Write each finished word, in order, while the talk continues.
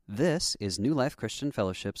This is New Life Christian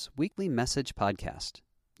Fellowship's weekly message podcast.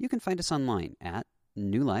 You can find us online at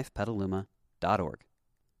newlifepetaluma.org.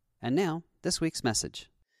 And now, this week's message.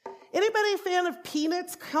 Anybody a fan of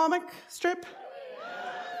Peanuts comic strip?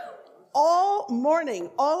 All morning,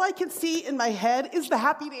 all I can see in my head is the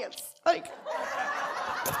happy dance. Like,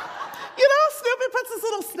 Snoopy puts his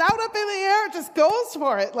little snout up in the air, just goes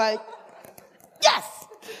for it. Like, yes!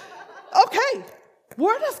 Okay,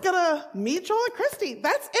 we're just gonna meet Joel and Christy.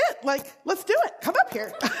 That's it. Like, let's do it. Come up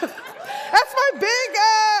here. That's my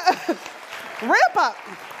big ramp up.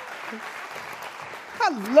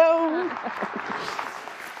 Hello.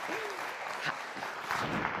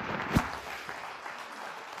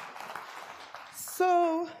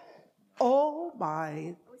 So, oh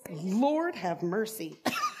my Lord have mercy.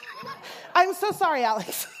 I'm so sorry,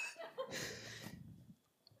 Alex.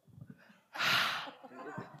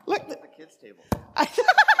 Look, at the kids' table. I'm at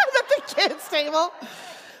the kids' table. Well,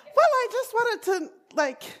 I just wanted to,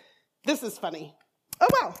 this is funny. Oh,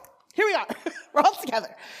 wow. Here we are. We're all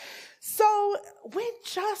together. So we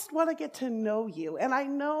just want to get to know you. And I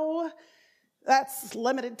know that's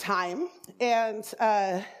limited time. And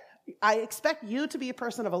I expect you to be a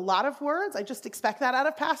person of a lot of words. I just expect that out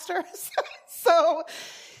of pastors. So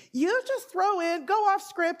you just throw in, go off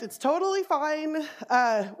script. It's totally fine.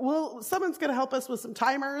 Someone's going to help us with some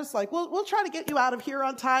timers. We'll try to get you out of here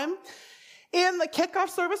on time. In the kickoff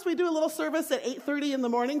service, we do a little service at 8:30 in the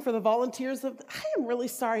morning for the volunteers. I am really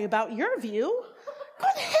sorry about your view.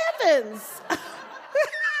 Good heavens.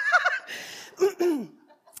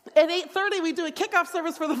 At 8:30, we do a kickoff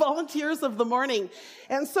service for the volunteers of the morning.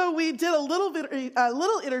 And so we did a little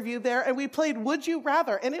interview there, and we played Would You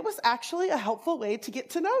Rather. And it was actually a helpful way to get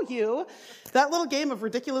to know you. That little game of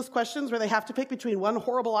ridiculous questions where they have to pick between one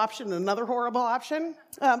horrible option and another horrible option.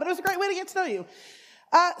 But it was a great way to get to know you.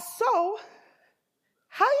 So,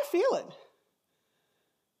 how you feeling?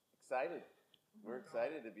 Excited. We're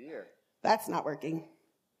excited to be here. That's not working.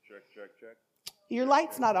 Check. Your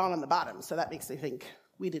light's not on the bottom, so that makes me think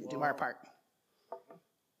we didn't do our part.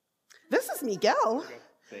 This is Miguel.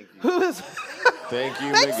 Thank you. Who is... Thank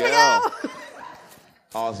you, Thanks, Miguel.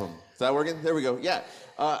 Awesome. Is that working? There we go. Yeah.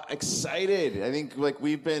 Excited. I think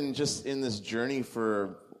we've been just in this journey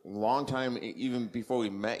for a long time, even before we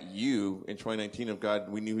met you in 2019 of God.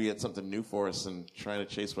 We knew He had something new for us and trying to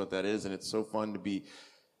chase what that is. And it's so fun to be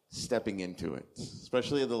stepping into it,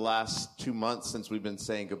 especially the last 2 months since we've been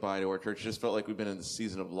saying goodbye to our church. It just felt like we've been in the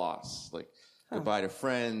season of loss, goodbye to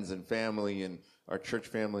friends and family and our church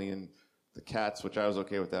family and the cats, which I was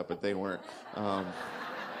okay with that, but they weren't. That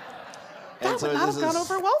would not have gone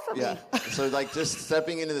over well for me. So just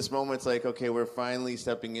stepping into this moment, it's like, okay, we're finally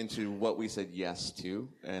stepping into what we said yes to,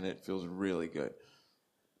 and it feels really good.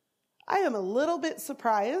 I am a little bit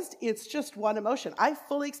surprised. It's just one emotion. I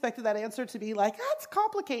fully expected that answer to be that's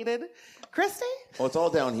complicated. Christy? Well, it's all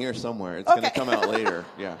down here somewhere. It's going to come out later.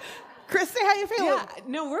 Yeah. Christy, how you feeling? Yeah,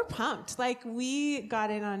 no, we're pumped. We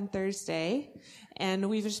got in on Thursday, and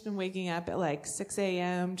we've just been waking up at 6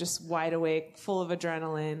 a.m., just wide awake, full of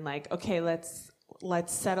adrenaline. Okay, let's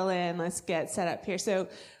settle in. Let's get set up here. So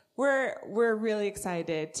we're really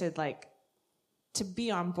excited to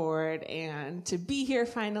be on board and to be here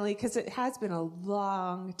finally, because it has been a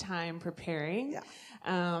long time preparing. Yeah.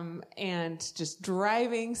 And just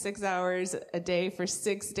driving 6 hours a day for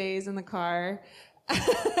 6 days in the car.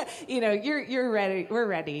 You're ready. We're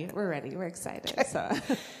ready. We're excited.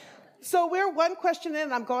 So we're one question in,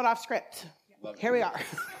 and I'm going off script. Here we are.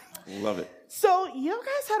 Love it. So you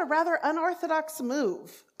guys had a rather unorthodox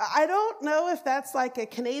move. I don't know if that's a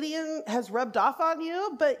Canadian has rubbed off on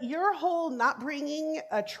you, but your whole not bringing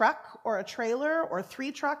a truck or a trailer or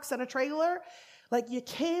 3 trucks and a trailer, you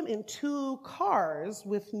came in 2 cars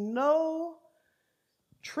with no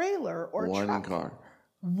trailer or truck. One car.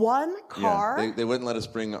 One car? Yeah, they wouldn't let us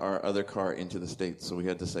bring our other car into the States, so we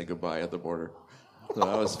had to say goodbye at the border. So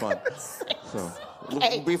that was fun.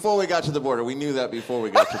 Before we got to the border, we knew that before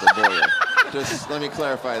we got to the border. Just let me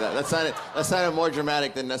clarify that. That sounded more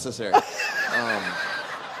dramatic than necessary.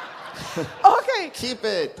 Okay. Keep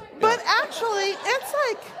it. But actually, it's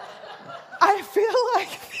I feel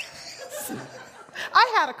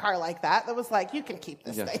I had a car like that was you can keep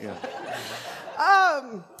this thing. Yeah.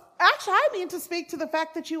 Actually, I mean to speak to the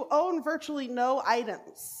fact that you own virtually no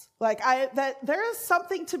items. That there is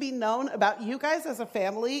something to be known about you guys as a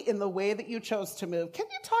family in the way that you chose to move. Can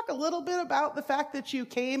you talk a little bit about the fact that you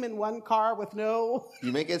came in one car with no...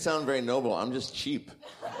 You make it sound very noble. I'm just cheap.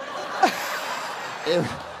 It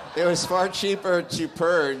was far cheaper to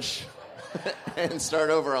purge and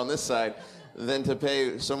start over on this side than to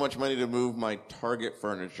pay so much money to move my Target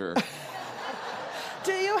furniture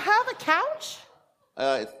Do you have a couch?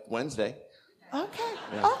 It's Wednesday. Okay.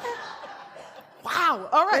 Yeah. Okay. Wow.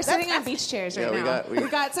 All right. We're sitting on beach chairs right now. We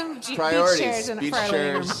got some beach chairs for our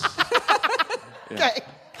living room. Okay.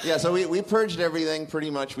 Yeah, so we purged everything pretty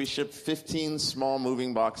much. We shipped 15 small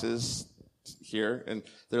moving boxes here, and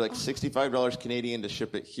they're like $65 Canadian to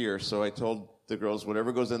ship it here. So I told the girls,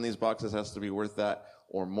 whatever goes in these boxes has to be worth that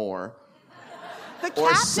or more.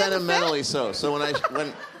 Or sentimentally so. So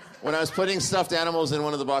when I was putting stuffed animals in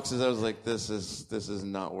one of the boxes, I was like, this is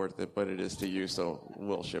not worth it, but it is to you, so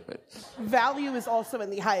we'll ship it. Value is also in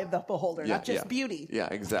the eye of the beholder, not just beauty. Yeah,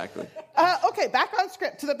 exactly. Okay, back on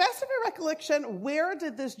script. To the best of your recollection, where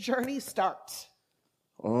did this journey start?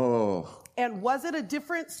 Oh. And was it a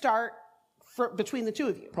different start between the two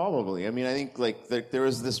of you? Probably. I mean, I think like there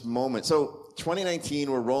was this moment. So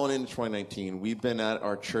 2019, we're rolling into 2019. We've been at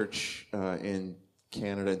our church in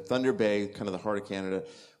Canada, Thunder Bay, kind of the heart of Canada.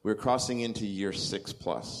 We're crossing into year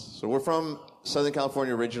 6+. So we're from Southern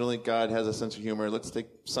California originally. God has a sense of humor. Let's take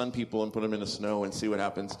sun people and put them in the snow and see what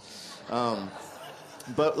happens.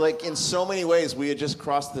 But like in so many ways, we had just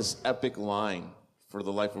crossed this epic line for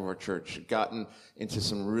the life of our church. Gotten into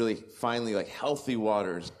some really finally like healthy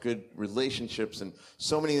waters, good relationships, and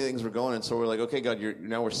so many things were going. And so we're like, okay, God,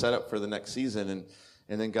 now we're set up for the next season.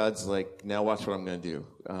 And then God's like, now watch what I'm going to do.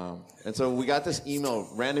 And so we got this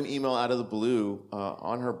random email out of the blue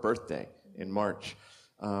on her birthday in March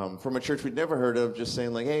from a church we'd never heard of, just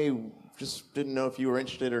saying like, hey, just didn't know if you were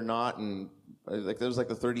interested or not. And like that was like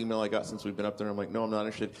the third email I got since we've been up there. I'm like, no, I'm not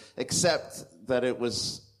interested, except that it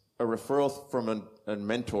was a referral from a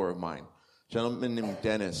mentor of mine, a gentleman named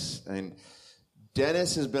Dennis. And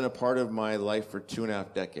Dennis has been a part of my life for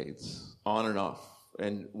 2.5 decades, on and off.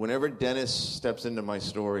 And whenever Dennis steps into my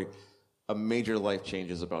story, a major life change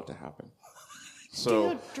is about to happen. So,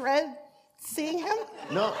 do you dread seeing him?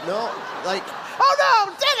 No, like. Oh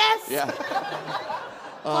no, Dennis! Yeah.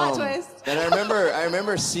 Plot twist. And I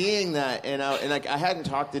remember seeing that, and I hadn't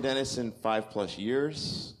talked to Dennis in 5+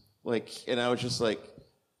 years, and I was just like,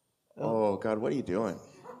 oh God, what are you doing?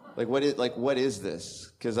 What is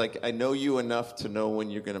this? Because I know you enough to know when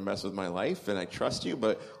you're going to mess with my life, and I trust you,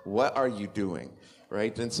 but what are you doing?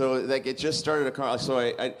 Right? And so it just started so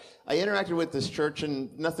I interacted with this church,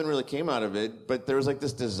 and nothing really came out of it, but there was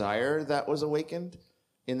this desire that was awakened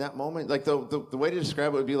in that moment. Like the way to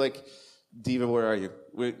describe it would be like, Diva, where are you?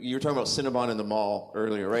 You were talking about Cinnabon in the mall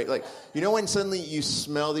earlier, right? When suddenly you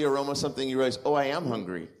smell the aroma of something, you realize, oh, I am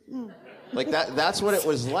hungry. That's what it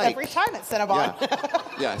was like. Every time at Cinnabon.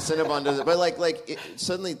 Yeah, Cinnabon does it. But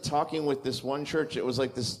suddenly talking with this one church, it was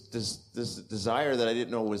like this desire that I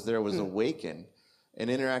didn't know was there was awakened. And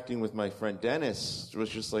interacting with my friend Dennis was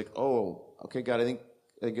just like, oh, okay, God, I think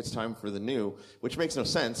it's time for the new, which makes no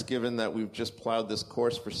sense given that we've just plowed this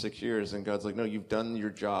course for 6 years, and God's like, no, you've done your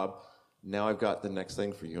job. Now I've got the next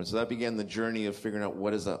thing for you. And so that began the journey of figuring out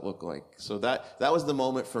what does that look like. So that was the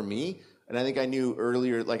moment for me. And I think I knew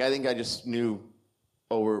earlier, I think I just knew,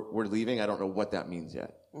 oh, we're leaving. I don't know what that means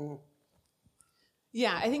yet. Mm.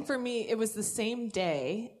 Yeah, I think for me, it was the same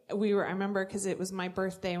day. I remember because it was my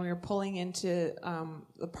birthday and we were pulling into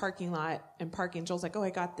the parking lot and parking. Joel's like, oh, I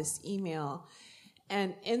got this email.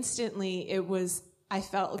 And instantly I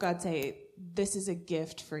felt God say, this is a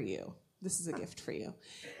gift for you. This is a gift for you.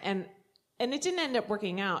 And it didn't end up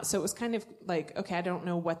working out. So it was kind of like, okay, I don't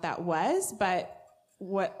know what that was, but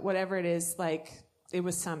whatever it is, it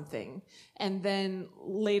was something. And then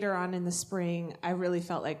later on in the spring, I really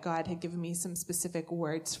felt like God had given me some specific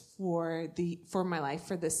words for my life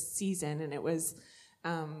for this season. And it was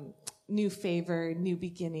new favor, new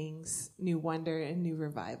beginnings, new wonder, and new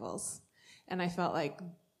revivals. And I felt like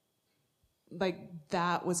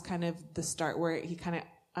that was kind of the start where he kind of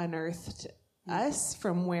unearthed us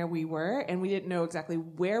from where we were, and we didn't know exactly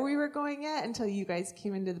where we were going yet until you guys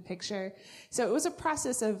came into the picture. So it was a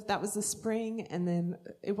process of, that was the spring, and then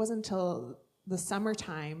it wasn't until the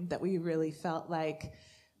summertime that we really felt like,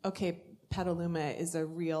 okay, Petaluma is a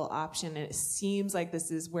real option, and it seems like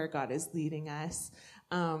this is where God is leading us.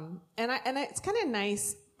 And it's kind of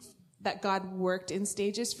nice that God worked in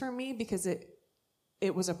stages for me, because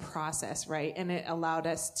it was a process, right? And it allowed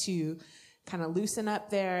us to kind of loosen up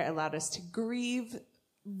there, allowed us to grieve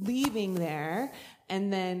leaving there,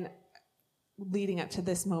 and then leading up to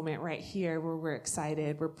this moment right here where we're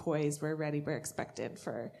excited, we're poised, we're ready, we're expected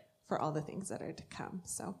for all the things that are to come.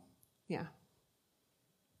 So, yeah.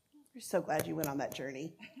 We're so glad you went on that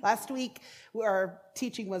journey. Last week, our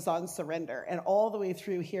teaching was on surrender, and all the way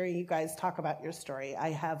through hearing you guys talk about your story, I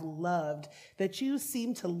have loved that you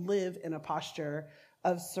seem to live in a posture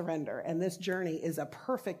of surrender. And this journey is a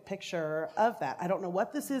perfect picture of that. I don't know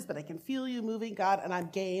what this is, but I can feel you moving, God, and I'm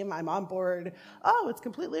game. I'm on board. Oh, it's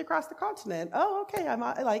completely across the continent. Oh, okay.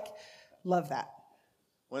 I love that.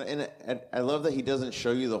 Well, and I love that he doesn't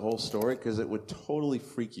show you the whole story because it would totally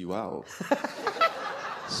freak you out.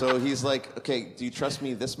 So he's like, okay, do you trust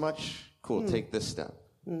me this much? Cool, take this step.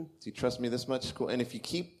 Do you trust me this much? Cool. And if you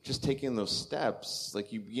keep just taking those steps,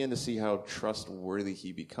 like you begin to see how trustworthy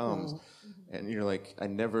he becomes. And you're like, I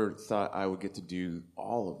never thought I would get to do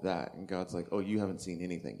all of that. And God's like, oh, you haven't seen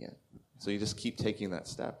anything yet. So you just keep taking that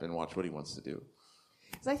step and watch what he wants to do.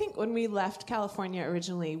 So I think when we left California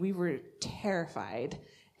originally, we were terrified.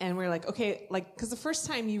 And we're like, okay, because the first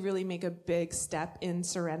time you really make a big step in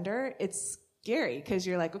surrender, it's scary because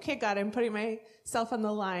you're like, okay, God, I'm putting myself on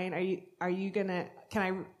the line. Can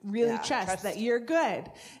I really trust that you're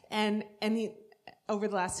good? And over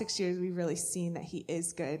the last 6 years, we've really seen that he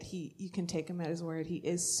is good. You can take him at his word. He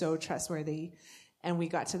is so trustworthy. And we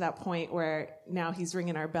got to that point where now he's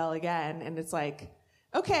ringing our bell again. And it's like,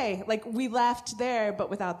 okay, we left there, but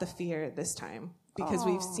without the fear this time because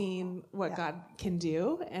we've seen what God can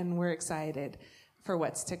do and we're excited for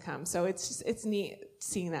what's to come. So it's neat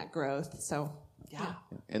seeing that growth. So, yeah.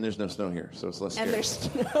 And there's no snow here, so it's less scary. And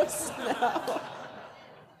there's no snow.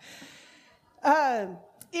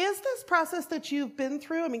 Is this process that you've been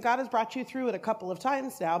through, I mean, God has brought you through it a couple of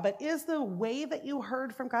times now, but is the way that you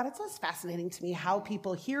heard from God, it's always fascinating to me how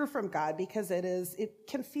people hear from God because it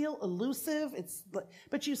can feel elusive,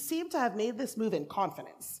 but you seem to have made this move in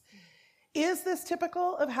confidence. Is this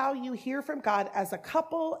typical of how you hear from God as a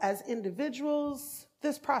couple, as individuals?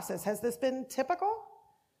 This process, has this been typical?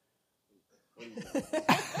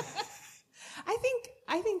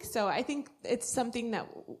 I think so. I think it's something that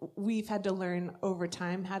we've had to learn over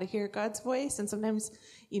time how to hear God's voice. And sometimes,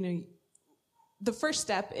 the first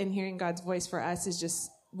step in hearing God's voice for us is just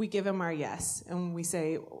we give him our yes. And we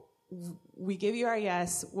say, we give you our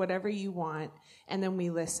yes, whatever you want. And then we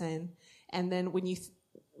listen. And then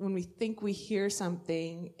when we think we hear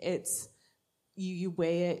something, it's you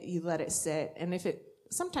weigh it, you let it sit. And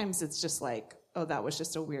sometimes it's just like, oh, that was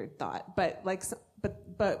just a weird thought. But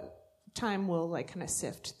time will kind of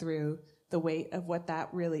sift through the weight of what that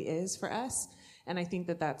really is for us. And I think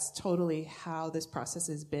that that's totally how this process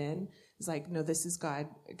has been. It's like, no, this is God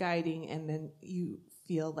guiding. And then you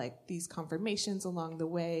feel like these confirmations along the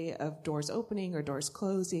way of doors opening or doors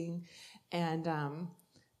closing. And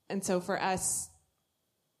so for us,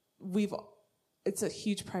 it's a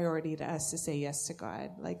huge priority to us to say yes to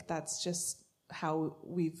God. That's just how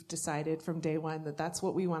we've decided from day one that's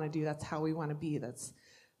what we want to do. That's how we want to be. That's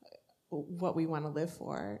what we want to live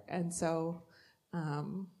for. And so,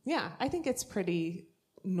 I think it's pretty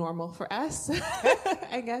normal for us,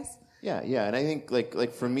 I guess. Yeah. And I think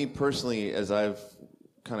like for me personally, as I've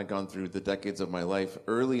kind of gone through the decades of my life,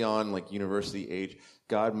 early on, university age,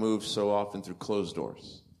 God moves so often through closed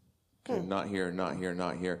doors. Okay, not here, not here,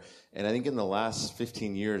 not here. And I think in the last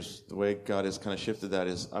 15 years, the way God has kind of shifted that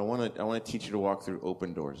is I want to teach you to walk through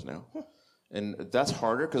open doors now. And that's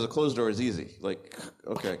harder because a closed door is easy.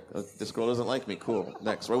 Okay, this girl doesn't like me. Cool.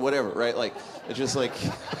 Next. Or whatever, right? It's just a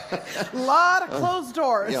lot of closed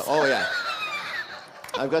doors. Yeah. Oh, yeah.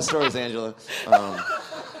 I've got stories, Angela.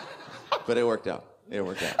 But it worked out.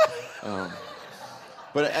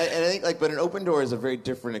 But I think, but an open door is a very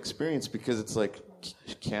different experience because it's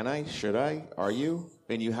can I? Should I? Are you?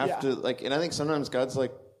 And you have to, and I think sometimes God's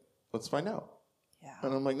like, let's find out.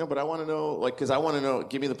 And I'm like, no, but I want to know, because I want to know,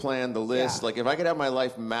 give me the plan, the list. If I could have my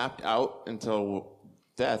life mapped out until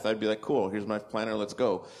death, I'd be like, cool, here's my planner, let's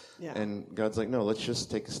go. Yeah. And God's like, no, let's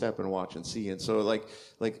just take a step and watch and see. And so,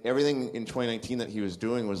 everything in 2019 that he was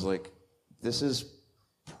doing was this is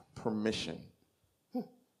permission.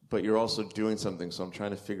 But you're also doing something, so I'm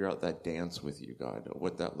trying to figure out that dance with you, God,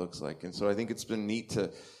 what that looks like. And so I think it's been neat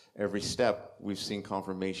to, every step, we've seen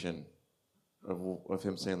confirmation of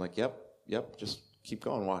him saying, yep, just keep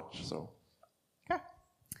going, watch. So, okay.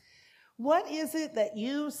 What is it that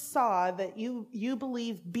you saw that you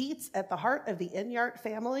believe beats at the heart of the Enyart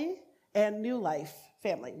family and New Life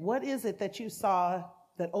family? What is it that you saw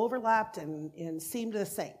that overlapped and seemed the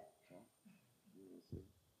same?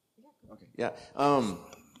 Okay. Yeah.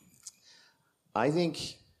 I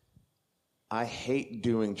think I hate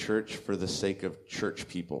doing church for the sake of church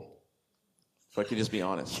people. If I could just be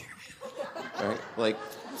honest. Right?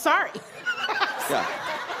 Sorry. Yeah.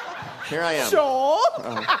 Here I am. Joel, you're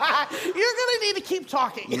going to need to keep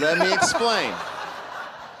talking. Let me explain.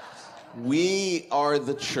 We are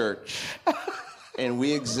the church, and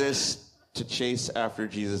we exist to chase after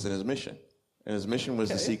Jesus and his mission. And his mission was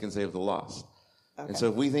to seek and save the lost. And so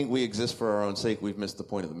if we think we exist for our own sake, we've missed the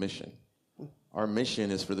point of the mission. Our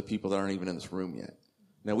mission is for the people that aren't even in this room yet.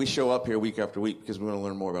 Now, we show up here week after week because we want to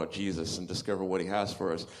learn more about Jesus and discover what he has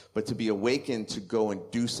for us, but to be awakened to go and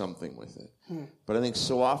do something with it. But I think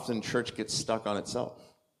so often church gets stuck on itself,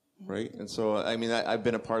 right? And so, I mean, I've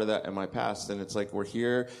been a part of that in my past, and it's like we're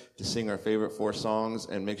here to sing our favorite 4 songs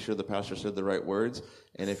and make sure the pastor said the right words,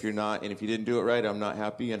 and if you're not, and if you didn't do it right, I'm not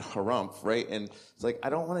happy, and harumph, right? And it's like,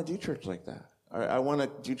 I don't want to do church like that. I want to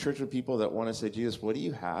do church with people that want to say, Jesus, what do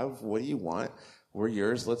you have? What do you want? We're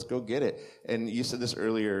yours. Let's go get it. And you said this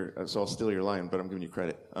earlier, so I'll steal your line, but I'm giving you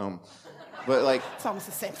credit. But like, it's almost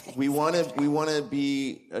the same thing. We want to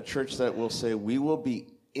be a church that will say we will be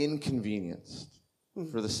inconvenienced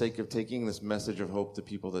for the sake of taking this message of hope to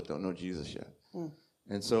people that don't know Jesus yet.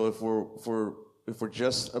 And so if we're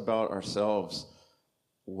just about ourselves,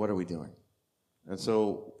 what are we doing? And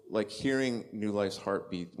so, like, hearing New Life's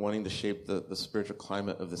heartbeat, wanting to shape the spiritual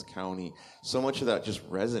climate of this county, so much of that just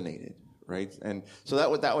resonated. Right? And so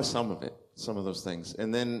that was some of it, some of those things.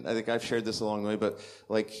 And then I think I've shared this along the way, but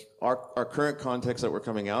like our current context that we're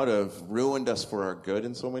coming out of ruined us for our good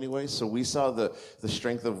in so many ways. So we saw the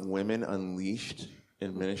strength of women unleashed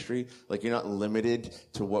in ministry. Like, you're not limited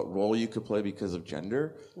to what role you could play because of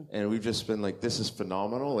gender. And we've just been like, this is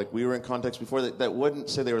phenomenal. Like, we were in context before that wouldn't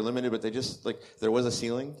say they were limited, but they just, like, there was a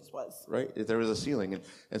ceiling. Right? There was a ceiling.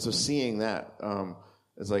 And so seeing that,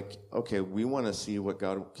 it's like, okay, we want to see what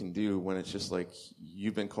God can do when it's just like,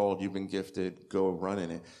 you've been called, you've been gifted, go run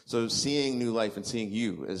in it. So seeing New Life and seeing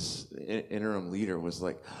you as interim leader was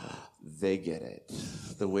like, they get it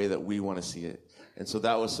the way that we want to see it. And so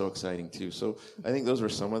that was so exciting too. So I think those were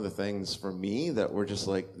some of the things for me that were just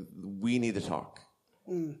like, we need to talk.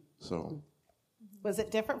 So. Was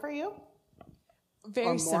it different for you?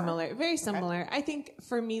 Very similar. Okay. I think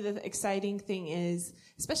for me, the exciting thing is,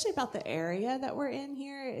 especially about the area that we're in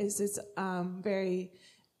here, is it's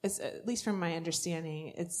at least from my understanding,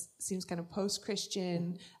 it seems kind of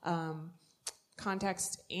post-Christian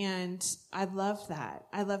context. And I love that.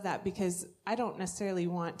 I love that because I don't necessarily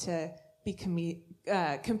want to be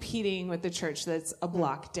competing with the church that's a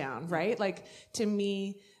block down, right? Like, to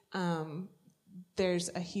me,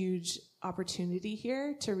 there's a huge opportunity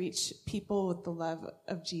here to reach people with the love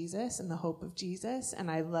of Jesus and the hope of Jesus.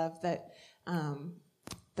 And I love that,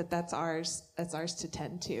 that's ours to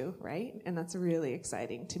tend to, right? And that's really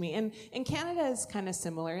exciting to me. And Canada is kind of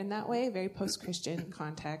similar in that way, very post-Christian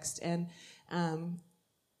context. And,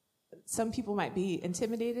 some people might be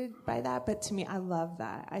intimidated by that, but to me, I love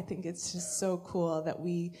that. I think it's just so cool that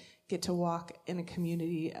we get to walk in a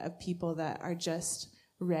community of people that are just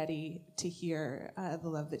ready to hear the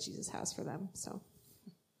love that Jesus has for them. So,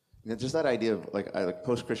 yeah, just that idea of like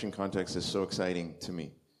post-Christian context is so exciting to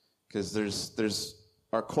me, because there's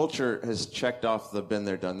our culture has checked off the been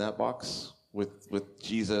there, done that box with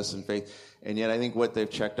Jesus and faith, and yet I think what they've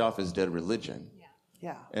checked off is dead religion.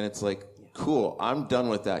 Yeah. And it's like, cool, I'm done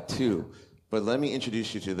with that too. But let me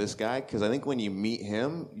introduce you to this guy, because I think when you meet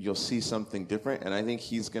him, you'll see something different, and I think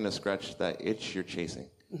he's going to scratch that itch you're chasing.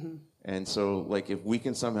 And so, like, if we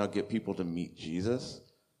can somehow get people to meet Jesus,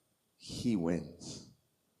 he wins.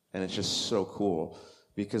 And it's just so cool,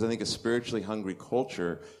 because I think a spiritually hungry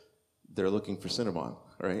culture, they're looking for Cinnabon,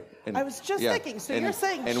 right? And, I was just thinking, so you're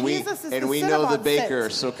saying Jesus is the And we know the Cinnabon baker,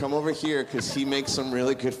 scent. so come over here, because he makes some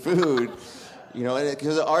really good food. You know,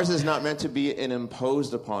 because ours is not meant to be an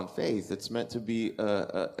imposed upon faith. It's meant to be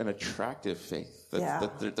an attractive faith.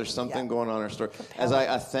 That there's something going on in our story. As I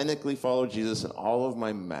authentically follow Jesus in all of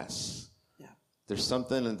my mess, there's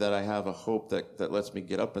something that I have a hope that lets me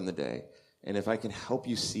get up in the day. And if I can help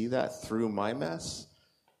you see that through my mess,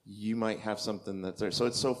 you might have something that's there. So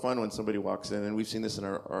it's so fun when somebody walks in, and we've seen this in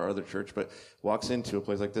our other church, but walks into a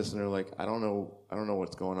place like this and they're like, I don't know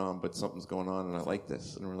what's going on, but something's going on and I like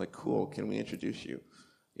this. And we're like, cool, can we introduce you?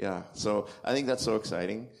 Yeah. So I think that's so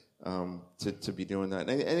exciting, to be doing that.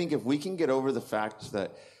 And I think if we can get over the fact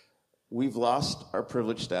that we've lost our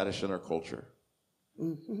privileged status in our culture,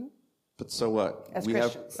 but so what?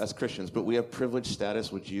 As Christians, but we have privileged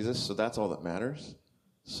status with Jesus. So that's all that matters.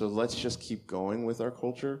 So let's just keep going with our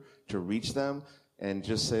culture to reach them, and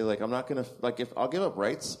just say, like, I'm not going to, like, if I'll give up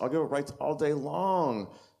rights all day long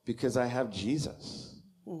because I have Jesus.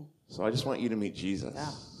 So I just want you to meet Jesus.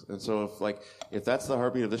 Yeah. And so if that's the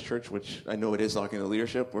heartbeat of this church, which I know it is, talking to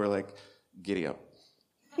leadership, we're like, giddy up.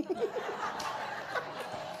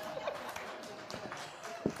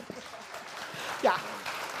 Yeah.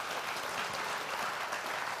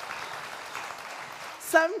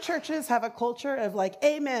 Some churches have a culture of like,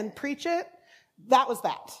 amen, preach it. That was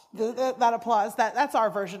that. That applause. That's our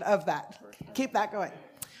version of that. Keep that going.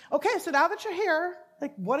 Okay, so now that you're here,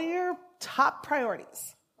 like, what are your top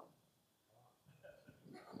priorities?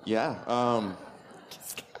 Yeah.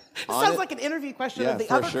 It sounds like an interview question of the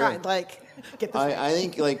other kind. Like, get this right. I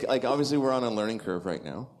think like obviously we're on a learning curve right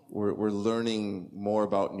now. We're learning more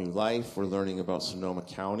about New Life. We're learning about Sonoma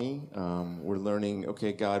County. We're learning,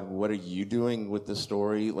 okay, God, what are you doing with this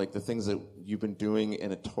story? Like the things that you've been doing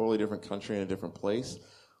in a totally different country, in a different place.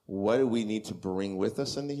 What do we need to bring with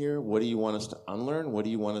us into here? What do you want us to unlearn? What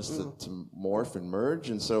do you want us to morph and merge?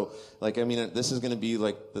 And so, like, I mean, this is going to be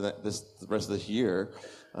like the rest of this year.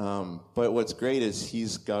 But what's great is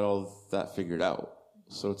he's got all that figured out.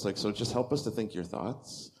 So it's like, so just help us to think your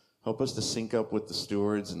thoughts. Help us to sync up with the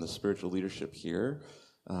stewards and the spiritual leadership here,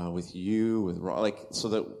 with you, with Rob, like,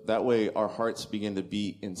 so that way our hearts begin to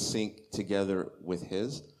be in sync together with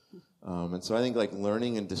his. And so I think like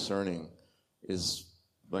learning and discerning is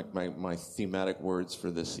like my thematic words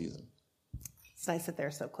for this season. It's nice that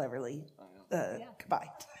they're so cleverly combined.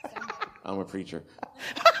 I'm a preacher.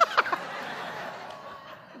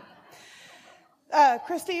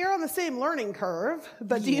 Christy, you're on the same learning curve,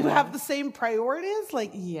 but do you have the same priorities?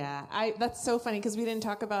 Like, that's so funny because we didn't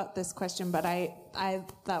talk about this question, but I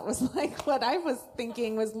that was like what I was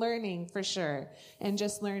thinking was learning for sure, and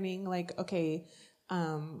just learning like, okay,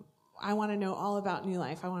 I want to know all about New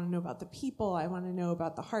Life. I want to know about the people. I want to know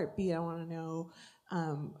about the heartbeat. I want to know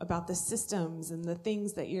about the systems and the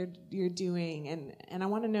things that you're doing, and I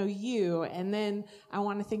want to know you, and then I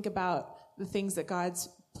want to think about the things that God's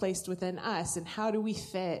placed within us, and how do we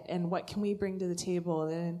fit, and what can we bring to the table,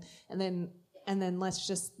 and then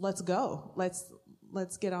let's go.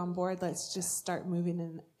 Let's get on board. Let's just start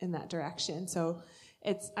moving in that direction. So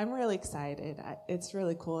I'm really excited. It's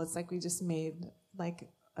really cool. It's like we just made like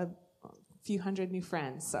a few hundred new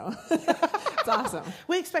friends. So it's awesome.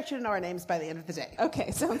 We expect you to know our names by the end of the day.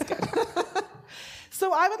 Okay, sounds good.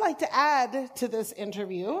 So I would like to add to this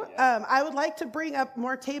interview, I would like to bring up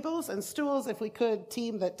more tables and stools, if we could,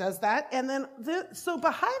 team that does that. And then, so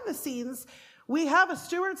behind the scenes, we have a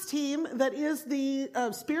stewards team that is the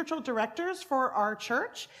spiritual directors for our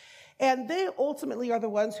church. And they ultimately are the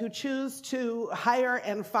ones who choose to hire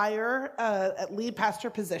and fire a lead pastor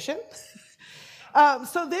position.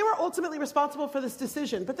 So they were ultimately responsible for this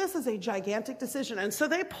decision, but this is a gigantic decision. And so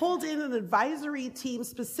they pulled in an advisory team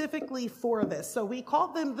specifically for this. So we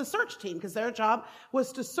called them the search team because their job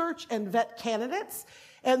was to search and vet candidates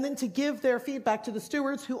and then to give their feedback to the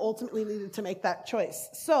stewards who ultimately needed to make that choice.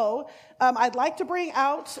 So I'd like to bring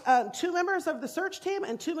out 2 members of the search team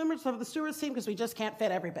and 2 members of the stewards team because we just can't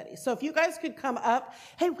fit everybody. So if you guys could come up,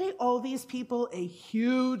 hey, we owe these people a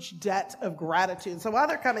huge debt of gratitude. So while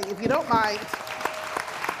they're coming, if you don't mind.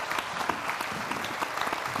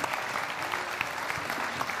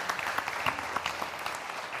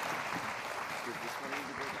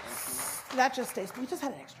 That just stays. We just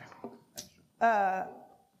had an extra.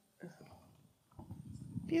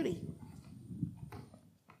 Beauty.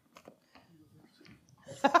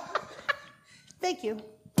 Thank you.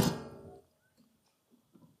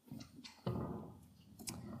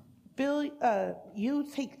 Bill, you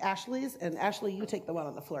take Ashley's, and Ashley, you take the one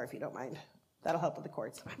on the floor if you don't mind. That'll help with the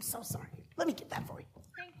cords. I'm so sorry. Let me get that for you.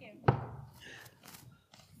 Thank you.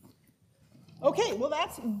 Okay, well,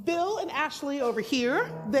 that's Bill and Ashley over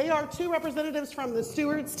here. They are 2 representatives from the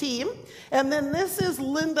stewards team. And then this is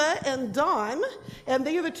Linda and Dawn, and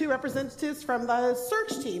they are the 2 representatives from the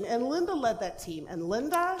search team. And Linda led that team. And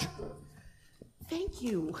Linda, thank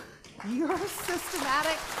you. You're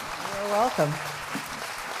systematic. You're welcome.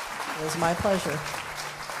 It was my pleasure.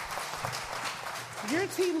 Your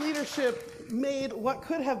team leadership made what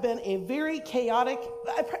could have been a very chaotic,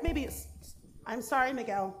 I'm sorry,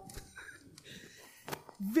 Miguel.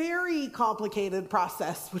 Very complicated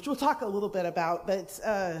process, which we'll talk a little bit about, but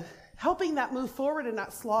helping that move forward and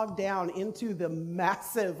not slog down into the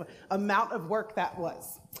massive amount of work that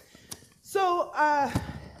was. So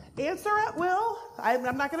answer at will.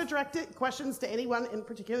 I'm not going to direct questions to anyone in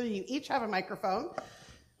particular. You each have a microphone.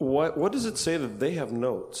 What does it say that they have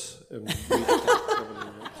notes? And we don't have any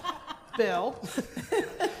notes? Bill,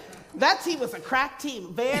 that team was a crack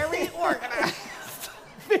team. Very organized.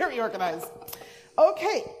 Very organized.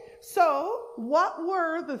 Okay, so what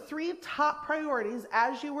were the 3 top priorities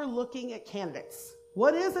as you were looking at candidates?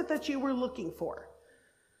 What is it that you were looking for?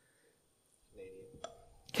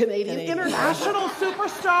 Canadian international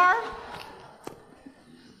superstar?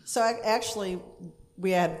 So actually,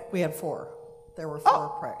 we had 4. There were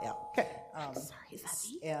 4. Yeah. Okay. Sorry, is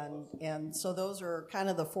that me? And so those are kind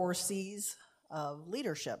of the 4 C's of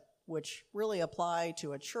leadership, which really apply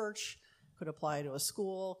to a church, could apply to a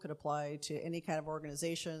school, could apply to any kind of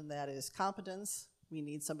organization that is competence, We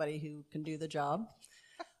need somebody who can do the job.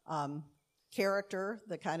 Character,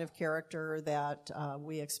 the kind of character that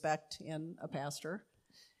we expect in a pastor.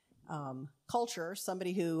 Culture,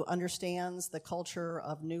 somebody who understands the culture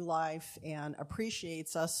of New Life and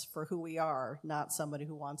appreciates us for who we are, not somebody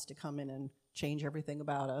who wants to come in and change everything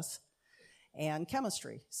about us. And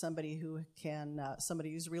chemistry, somebody who's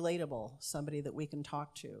relatable, somebody that we can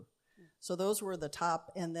talk to. So those were the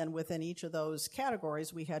top, and then within each of those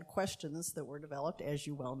categories, we had questions that were developed, as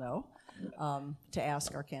you well know, to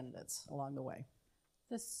ask our candidates along the way.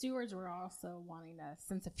 The stewards were also wanting a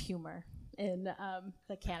sense of humor in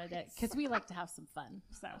the candidate, because we like to have some fun.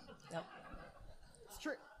 So, Yep. It's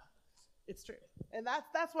true. It's true. And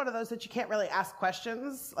that's one of those that you can't really ask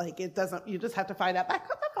questions. Like, it doesn't, you just have to find out. That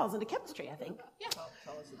falls into chemistry, I think. Yeah.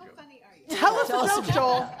 How funny are you? Tell us a joke,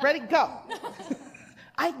 Joel. Ready, go.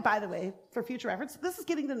 By the way, for future reference, this is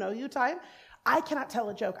getting to know you time. I cannot tell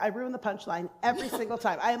a joke. I ruin the punchline every single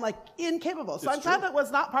time. I am incapable. So I'm glad that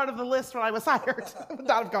was not part of the list when I was hired. It would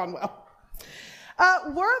not have gone well.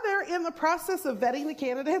 Were there, in the process of vetting the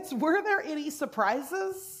candidates, were there any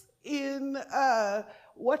surprises in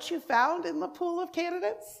what you found in the pool of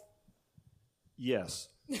candidates? Yes.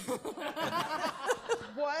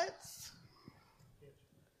 What?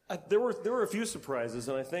 There were a few surprises,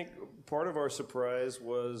 and I think part of our surprise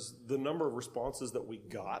was the number of responses that we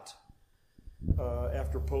got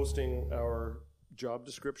after posting our job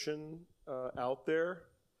description out there.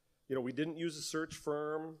 You know, we didn't use a search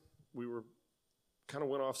firm. We kind of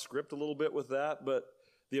went off script a little bit with that, but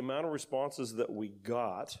the amount of responses that we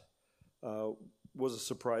got was a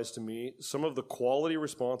surprise to me. Some of the quality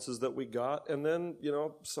responses that we got, and then, you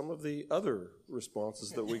know, some of the other responses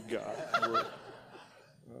that we got were...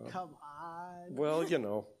 Come on. Well, you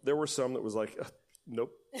know, there were some that was like,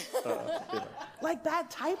 nope. You know. Like bad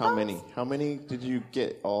typos? How many? How many did you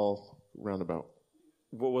get all roundabout?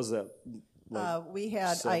 What was that? We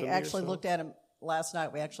had, I 70 or actually so? looked at them last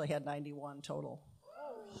night. We actually had 91 total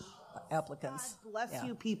applicants. God bless Yeah.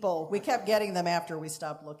 you people. We kept getting them after we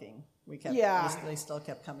stopped looking. They still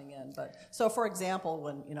kept coming in. But so, for example,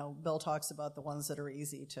 when Bill talks about the ones that are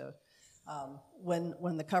easy to,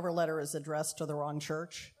 when the cover letter is addressed to the wrong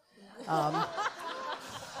church,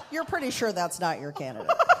 you're pretty sure that's not your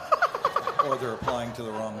candidate. Or they're applying to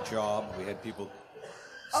the wrong job. We had people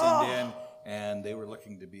send in, and they were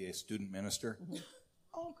looking to be a student minister.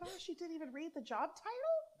 Oh gosh, you didn't even read the job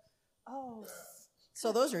title? Oh.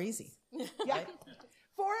 So those are easy. Yeah.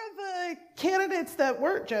 For the candidates that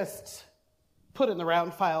weren't just put in the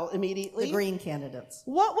round file immediately. The green candidates.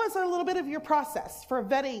 What was a little bit of your process for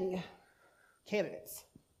vetting candidates?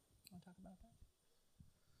 Want to talk about that?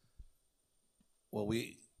 Well,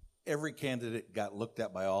 every candidate got looked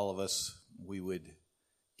at by all of us. We would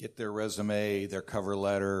get their resume, their cover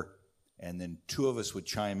letter, and then two of us would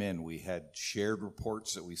chime in. We had shared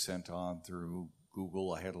reports that we sent on through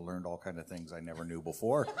Google. I had learned all kinds of things I never knew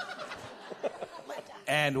before.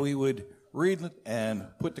 And we would read it and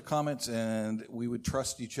put the comments, and we would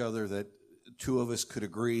trust each other that two of us could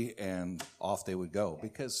agree, and off they would go.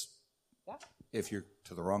 Because if you're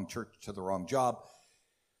to the wrong church, to the wrong job,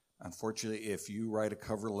 unfortunately, if you write a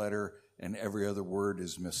cover letter and every other word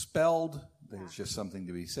is misspelled, there's just something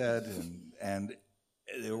to be said. And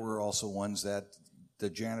there were also ones that the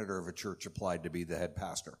janitor of a church applied to be the head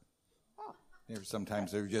pastor.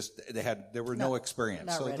 Sometimes there were no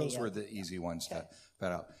experience, so those were the easy ones to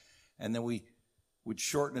vet out. And then we would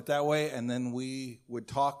shorten it that way, and then we would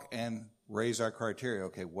talk and raise our criteria.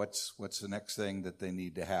 Okay, what's the next thing that they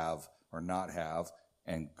need to have or not have,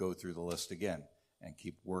 and go through the list again and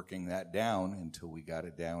keep working that down until we got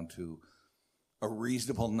it down to a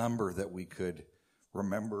reasonable number that we could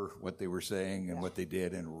remember what they were saying and what they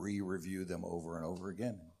did and re-review them over and over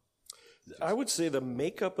again. I would say the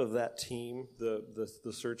makeup of that team,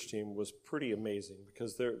 the search team, was pretty amazing,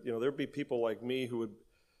 because there'd be people like me who would.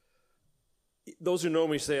 Those who know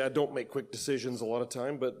me say I don't make quick decisions a lot of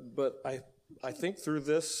time, but I think through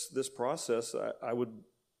this process I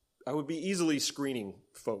would be easily screening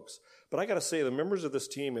folks. But I got to say, the members of this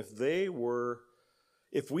team,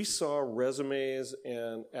 if we saw resumes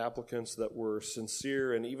and applicants that were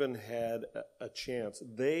sincere and even had a chance,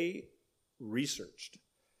 they researched.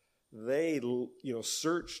 They,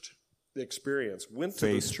 searched the experience, went to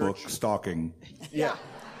the church. Facebook stalking. Yeah.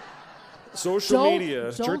 Social media,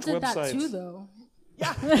 Joel church did websites. that too, though.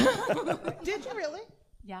 Yeah. Did you really?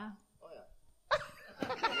 Yeah.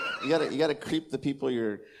 You gotta creep the people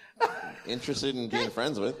you're interested in being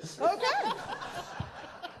friends with. Okay.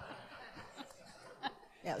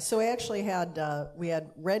 Yeah, so we actually had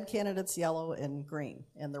red candidates, yellow and green,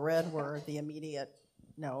 and the red were the immediate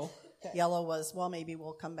No. Okay. Yellow was, well, maybe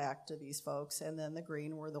we'll come back to these folks. And then the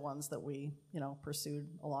green were the ones that we, pursued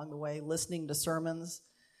along the way, listening to sermons,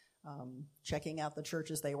 checking out the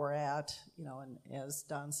churches they were at, and as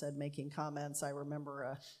Don said, making comments. I remember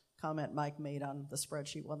a comment Mike made on the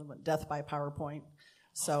spreadsheet, one of them, death by PowerPoint.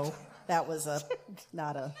 So that was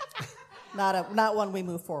not one we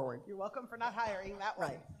move forward. You're welcome for not hiring that one.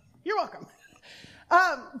 Right. You're welcome.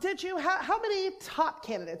 Did you how many top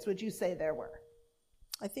candidates would you say there were?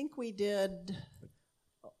 I think we did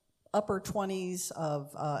upper 20s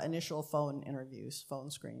of initial phone interviews,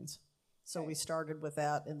 phone screens. So we started with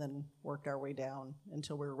that and then worked our way down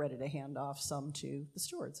until we were ready to hand off some to the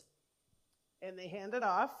stewards. And they handed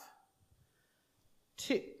off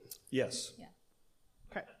 2. Yes. Yeah.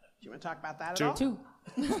 Okay. Do you want to talk about that at all?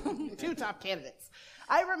 2. 2 top candidates.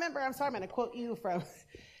 I remember, I'm sorry, I'm going to quote you from,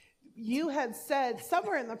 you had said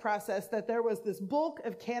somewhere in the process that there was this bulk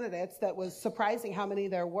of candidates that was surprising how many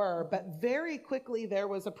there were, but very quickly there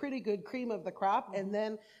was a pretty good cream of the crop, and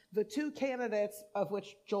then the 2 candidates, of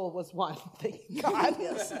which Joel was one, thank God.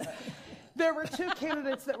 Yes. There were 2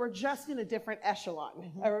 candidates that were just in a different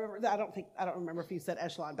echelon. I remember. I don't remember if you said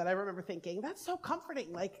echelon, but I remember thinking that's so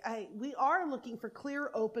comforting. Like we are looking for clear,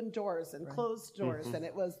 open doors and closed doors, and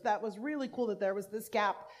that was really cool that there was this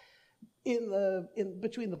gap in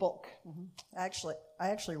between the bulk. Actually, I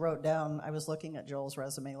actually wrote down. I was looking at Joel's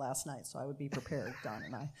resume last night, so I would be prepared, Don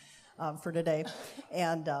and I, for today,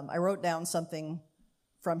 and I wrote down something.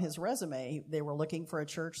 From his resume, they were looking for a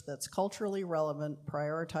church that's culturally relevant,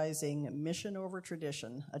 prioritizing mission over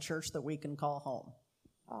tradition, a church that we can call home.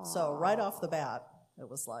 Aww. So right off the bat, it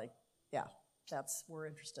was like, yeah, we're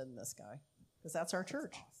interested in this guy because that's our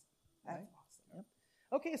church. That's awesome. Yep.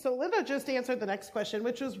 Okay, so Linda just answered the next question,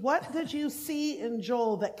 which was, what did you see in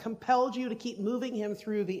Joel that compelled you to keep moving him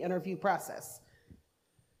through the interview process?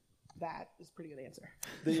 That is a pretty good answer.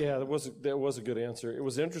 Yeah, that was a good answer. It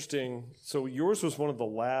was interesting. So yours was one of the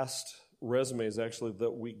last resumes, actually, that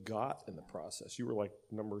we got in the process. You were like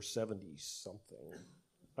number 70-something,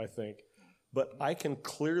 I think. But I can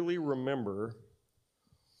clearly remember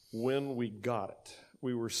when we got it.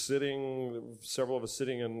 We were sitting, several of us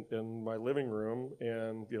sitting in my living room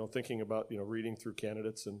and, thinking about, reading through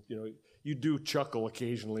candidates. And, you do chuckle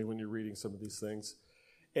occasionally when you're reading some of these things.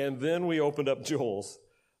 And then we opened up Joel's.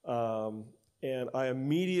 And I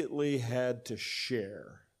immediately had to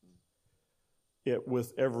share it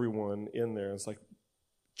with everyone in there. It's like,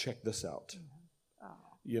 check this out.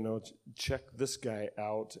 Check this guy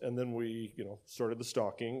out. And then we, started the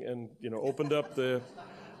stalking and, opened up the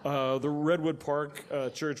Redwood Park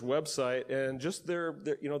Church website, and just their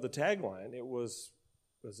the tagline, it was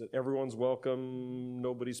it everyone's welcome,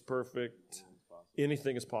 nobody's perfect,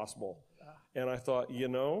 anything is possible. And I thought,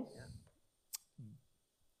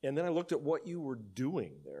 and then I looked at what you were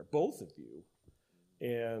doing there, both of you.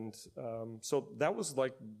 And so that was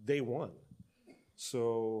like day one.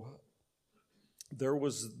 So there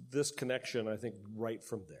was this connection, I think, right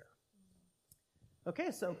from there. Okay,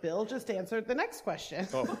 so Bill just answered the next question.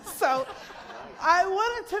 Oh. So I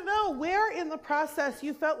wanted to know where in the process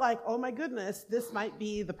you felt like, oh my goodness, this might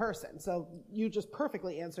be the person. So you just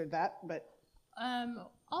perfectly answered that, but...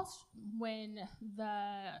 Also, when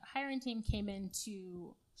the hiring team came in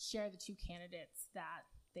to share the 2 candidates that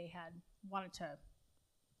they had wanted to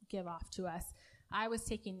give off to us, I was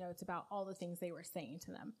taking notes about all the things they were saying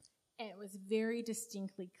to them. And it was very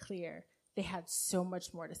distinctly clear they had so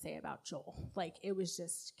much more to say about Joel. Like, it was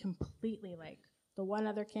just completely like the one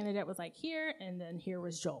other candidate was like here, and then here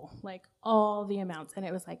was Joel. Like, all the amounts. And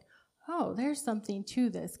it was like, oh, there's something to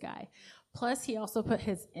this guy. Plus, he also put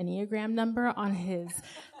his Enneagram number on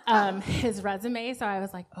his resume, so I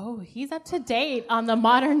was like, oh, he's up to date on the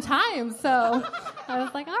modern times. So I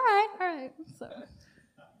was like, all right. So,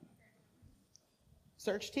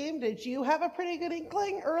 search team, did you have a pretty good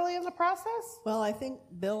inkling early in the process? Well, I think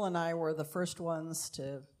Bill and I were the first ones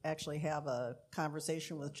to actually have a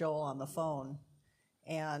conversation with Joel on the phone.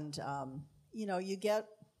 And, you get...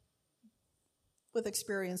 with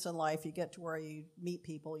experience in life, you get to where you meet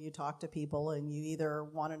people, you talk to people, and you either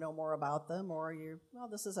want to know more about them or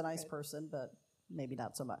this is a nice person, but maybe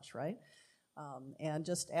not so much, right? And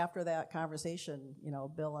just after that conversation,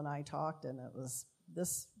 Bill and I talked, and it was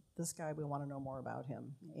this guy, we want to know more about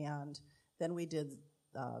him. And then we did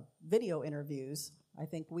video interviews. I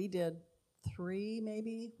think we did 3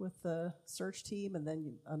 maybe with the search team, and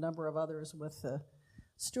then a number of others with the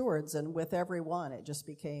stewards. And with every one, it just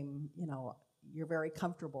became, you're very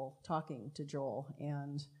comfortable talking to Joel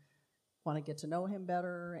and want to get to know him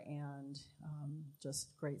better, and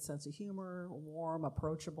just great sense of humor, warm,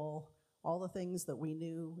 approachable, all the things that we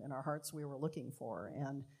knew in our hearts we were looking for.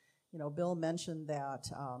 And, Bill mentioned that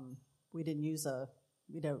we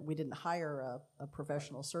didn't hire a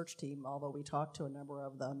professional search team, although we talked to a number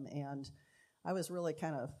of them. And I was really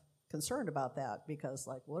kind of concerned about that because,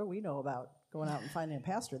 what do we know about going out and finding a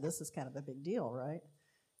pastor? This is kind of a big deal, right?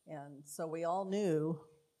 And so we all knew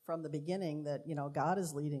from the beginning that, God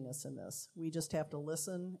is leading us in this. We just have to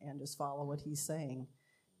listen and just follow what he's saying,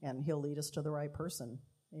 and he'll lead us to the right person.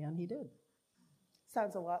 And he did.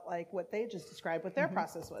 Sounds a lot like what they just described, what their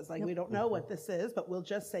process was. We don't know what this is, but we'll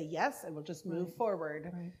just say yes, and we'll just move forward.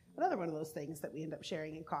 Right. Another one of those things that we end up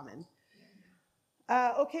sharing in common.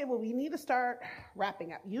 Okay, well, we need to start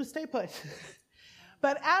wrapping up. You stay put.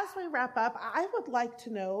 But as we wrap up, I would like to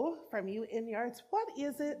know from you, Inyards, what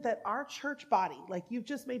is it that our church body, you've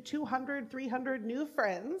just made 200, 300 new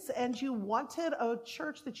friends, and you wanted a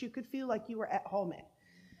church that you could feel like you were at home in.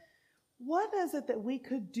 What is it that we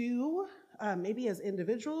could do, maybe as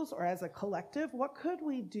individuals or as a collective? What could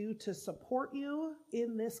we do to support you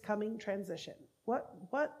in this coming transition? What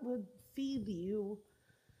would feed you?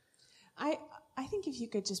 I think if you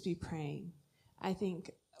could just be praying. I think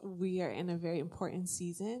we are in a very important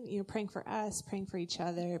season, praying for us, praying for each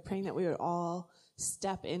other, praying that we would all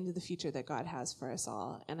step into the future that God has for us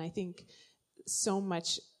all. And I think so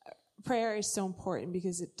much prayer is so important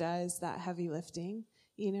because it does that heavy lifting,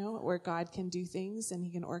 where God can do things and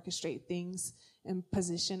he can orchestrate things and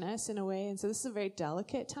position us in a way. And so this is a very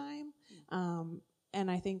delicate time. And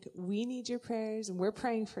I think we need your prayers, and we're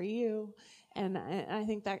praying for you. And I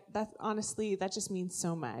think that honestly, that just means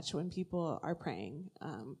so much when people are praying,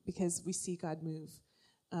 because we see God move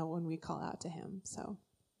when we call out to him. So,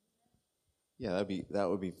 yeah, that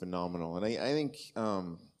would be phenomenal. And I think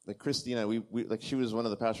Christina, we she was one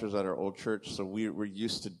of the pastors at our old church, so we're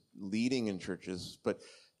used to leading in churches. But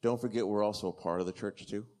don't forget, we're also a part of the church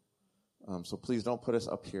too. So please don't put us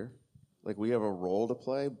up here. We have a role to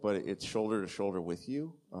play, but it's shoulder to shoulder with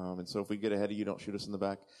you. And so if we get ahead of you, don't shoot us in the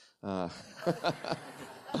back. But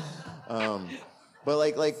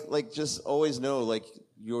just always know,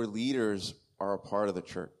 your leaders are a part of the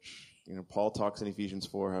church. Paul talks in Ephesians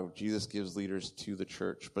 4 how Jesus gives leaders to the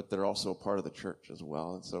church, but they're also a part of the church as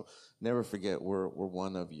well. And so never forget, we're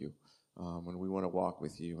one of you, and we want to walk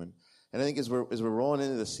with you. And I think as we're rolling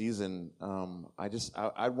into the season,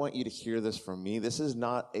 I want you to hear this from me. This is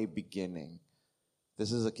not a beginning.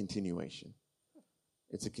 This is a continuation.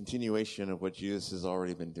 It's a continuation of what Jesus has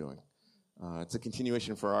already been doing. It's a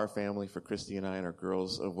continuation for our family, for Christy and I and our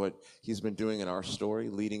girls, of what he's been doing in our story,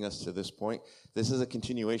 leading us to this point. This is a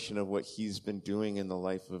continuation of what he's been doing in the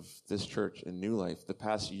life of this church and New Life the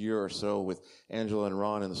past year or so with Angela and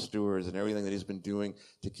Ron and the stewards and everything that he's been doing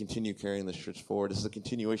to continue carrying this church forward. This is a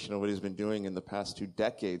continuation of what he's been doing in the past 2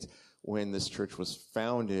 decades when this church was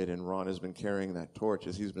founded, and Ron has been carrying that torch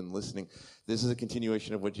as he's been listening. This is a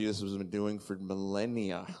continuation of what Jesus has been doing for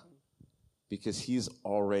millennia, because he's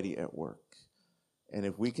already at work. And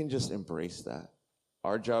if we can just embrace that,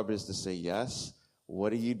 our job is to say, yes,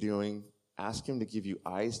 what are you doing? Ask him to give you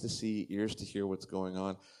eyes to see, ears to hear what's going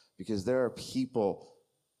on, because there are people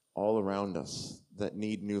all around us that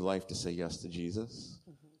need new life to say yes to Jesus.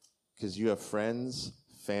 Because you have friends,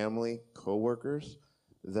 family, coworkers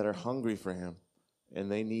that are hungry for him,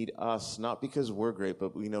 and they need us, not because we're great,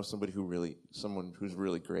 but we know someone who's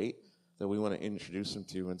really great that we want to introduce them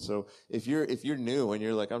to. And so if you're new and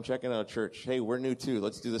you're like, I'm checking out a church, hey, we're new too,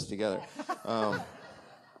 let's do this together.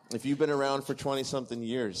 If you've been around for 20-something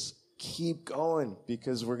years, keep going,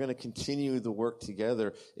 because we're going to continue the work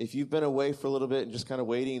together. If you've been away for a little bit and just kind of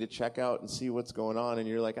waiting to check out and see what's going on, and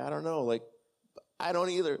you're like, I don't know, I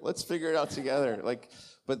don't either, let's figure it out together.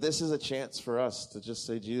 But this is a chance for us to just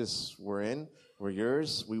say, Jesus, we're in, we're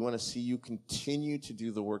yours. We want to see you continue to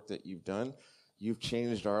do the work that you've done. You've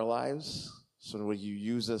changed our lives, so will you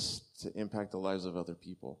use us to impact the lives of other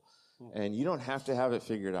people? And you don't have to have it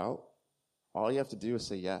figured out. All you have to do is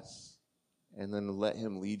say yes, and then let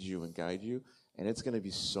him lead you and guide you. And it's going to be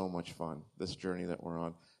so much fun, this journey that we're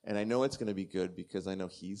on. And I know it's going to be good because I know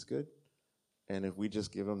he's good. And if we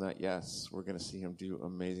just give him that yes, we're going to see him do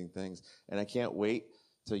amazing things. And I can't wait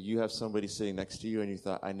till you have somebody sitting next to you and you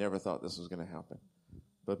thought, I never thought this was going to happen.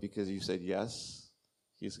 But because you said yes,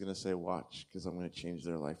 he's going to say, watch, because I'm going to change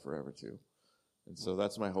their life forever too. And so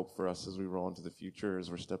that's my hope for us as we roll into the future,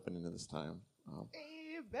 as we're stepping into this time.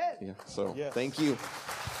 Amen. Yeah. So Thank you.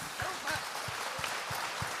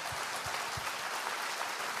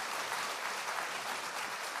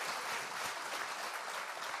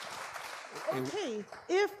 Okay,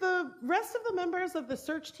 if the rest of the members of the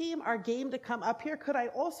search team are game to come up here, could I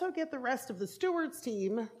also get the rest of the stewards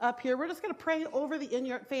team up here? We're just going to pray over the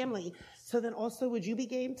Inyart family. So then also, would you be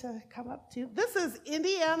game to come up too? This is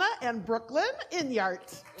Indiana and Brooklyn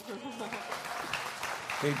Inyart.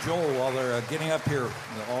 Hey, Joel, while they're getting up here,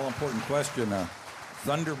 the all-important question,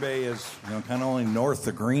 Thunder Bay is kind of only north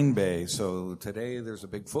of Green Bay, so today there's a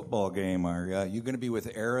big football game. Are you going to be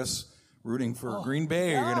with Eris rooting for Green Bay,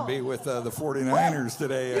 or you're going to be with the 49ers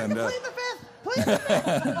today? You can plead the fifth. Plead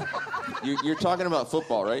the fifth. You're talking about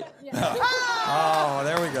football, right? Yeah. Oh,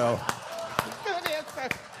 there we go. Good answer.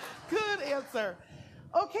 Good answer.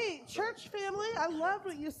 Okay, church family, I loved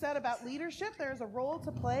what you said about leadership. There's a role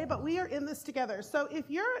to play, but we are in this together. So if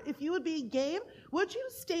you would be game, would you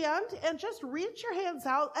stand and just reach your hands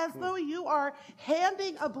out as though you are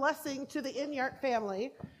handing a blessing to the Inyart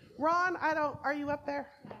family? Ron, are you up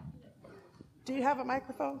there? Do you have a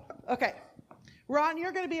microphone? Okay. Ron,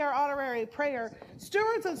 you're going to be our honorary prayer.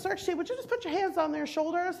 Stewards and search team, would you just put your hands on their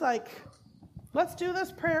shoulders? Let's do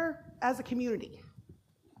this prayer as a community.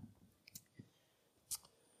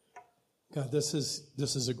 God, this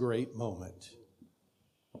is a great moment.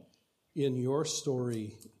 In your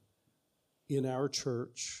story, in our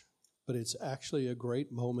church, but it's actually a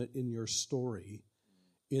great moment in your story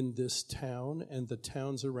in this town and the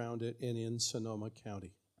towns around it and in Sonoma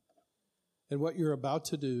County. And what you're about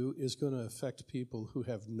to do is going to affect people who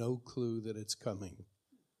have no clue that it's coming,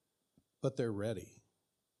 but they're ready.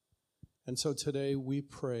 And so today we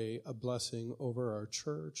pray a blessing over our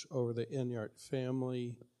church, over the Inyart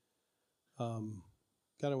family.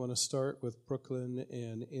 God, I want to start with Brooklyn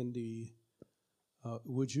and Indy.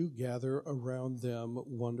 Would you gather around them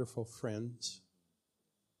wonderful friends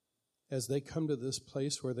as they come to this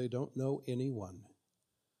place where they don't know anyone?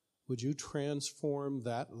 Would you transform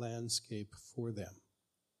that landscape for them?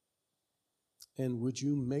 And would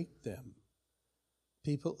you make them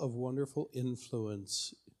people of wonderful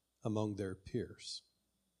influence among their peers?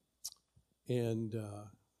 And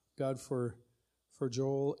God, for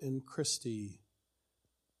Joel and Christy,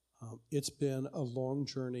 it's been a long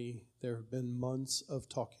journey. There have been months of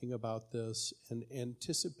talking about this and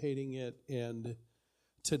anticipating it, and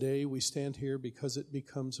today we stand here because it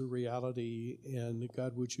becomes a reality. And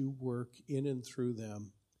God, would you work in and through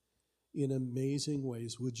them in amazing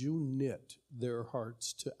ways? Would you knit their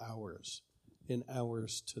hearts to ours and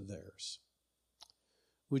ours to theirs?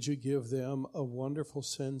 Would you give them a wonderful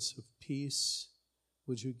sense of peace?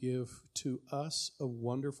 Would you give to us a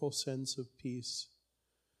wonderful sense of peace?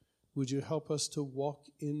 Would you help us to walk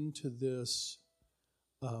into this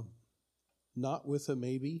not with a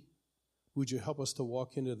maybe? Would you help us to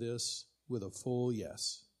walk into this with a full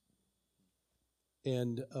yes?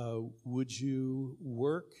 And would you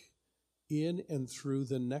work in and through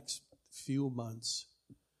the next few months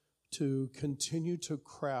to continue to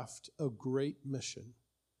craft a great mission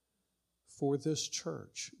for this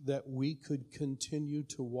church, that we could continue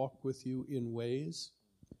to walk with you in ways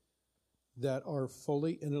that are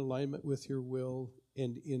fully in alignment with your will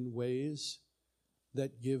and in ways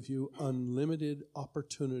that give you unlimited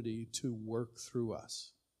opportunity to work through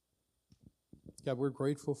us. God, we're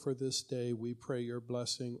grateful for this day. We pray your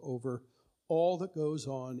blessing over all that goes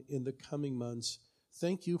on in the coming months.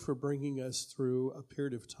 Thank you for bringing us through a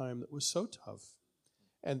period of time that was so tough.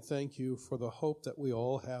 And thank you for the hope that we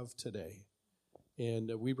all have today.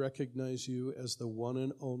 And we recognize you as the one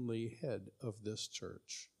and only head of this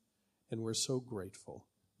church. And we're so grateful.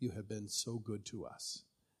 You have been so good to us.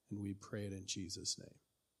 And we pray it in Jesus'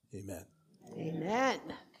 name. Amen. Amen.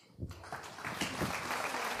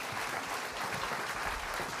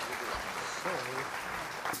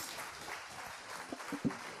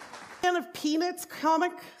 Fan of Peanuts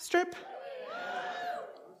comic strip?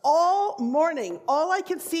 All morning, all I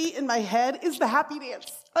can see in my head is the happy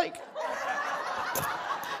dance.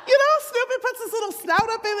 Snoopy puts his little snout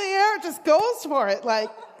up in the air, just goes for it.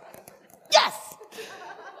 Yes.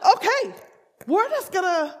 Okay. We're just going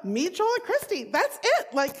to meet Joel and Christy. That's it.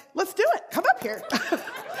 Let's do it. Come up here.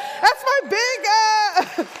 That's my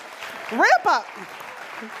big ramp up.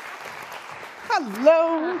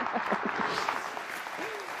 Hello.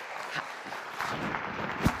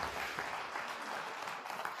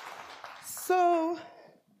 So,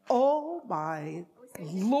 oh my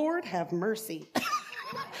Lord have mercy.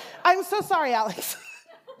 I'm so sorry, Alex.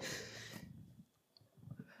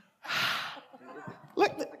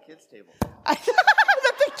 Look, the kids' table. I'm at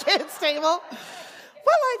the kids' table. Well,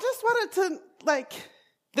 I just wanted to,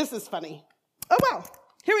 this is funny. Oh, well,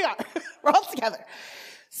 here we are. We're all together.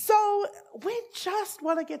 So we just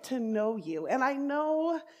want to get to know you. And I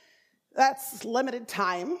know That's limited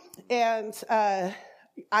time. And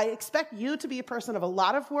I expect you to be a person of a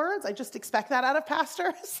lot of words. I just expect that out of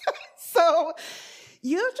pastors. So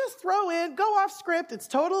you just throw in, go off script. It's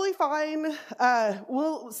totally fine.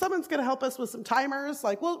 Someone's going to help us with some timers.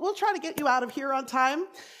 Like we'll try to get you out of here on time.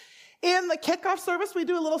 In the kickoff service, we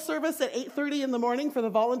do a little service at 8:30 in the morning for the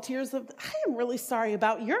volunteers. I am really sorry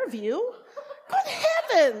about your view. Good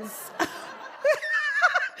heavens.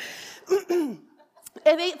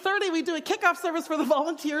 At 8:30, we do a kickoff service for the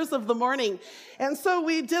volunteers of the morning. And so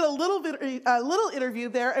we did a little interview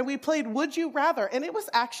there, and we played Would You Rather. And it was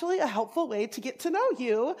actually a helpful way to get to know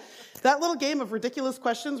you. That little game of ridiculous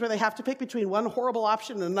questions where they have to pick between one horrible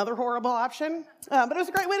option and another horrible option. But it was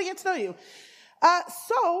a great way to get to know you.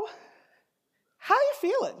 So, how are you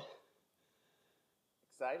feeling?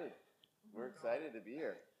 Excited. We're excited to be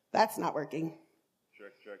here. That's not working.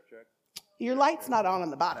 Check. Your light's not on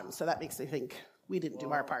the bottom, so that makes me think we didn't do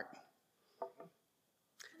our part.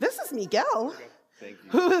 This is Miguel. Thank you.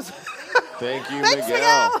 Who is... Thank you, Thanks,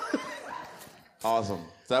 Miguel. Awesome.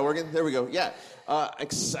 Is that working? There we go. Yeah.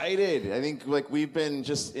 Excited. I think we've been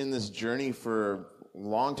just in this journey for a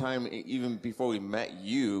long time, even before we met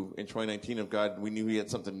you in 2019 of God. We knew he had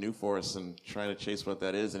something new for us and trying to chase what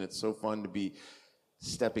that is. And it's so fun to be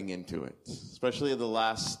stepping into it, especially the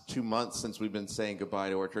last 2 months since we've been saying goodbye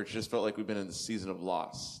to our church. It just felt like we've been in the season of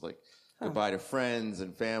loss, goodbye to friends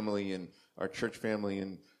and family and our church family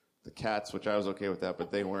and the cats, which I was okay with that,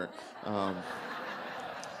 but they weren't. That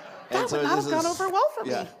would not have gone over well for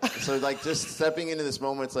me. So just stepping into this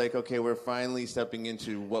moment, it's like, okay, we're finally stepping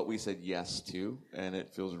into what we said yes to, and it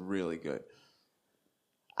feels really good.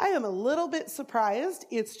 I am a little bit surprised.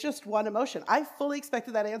 It's just one emotion. I fully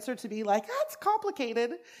expected that answer to be like, that's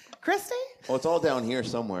complicated. Christy? Well, it's all down here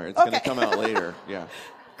somewhere. It's going to come out later. Yeah.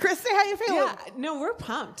 Christy, how you feeling? Yeah, no, we're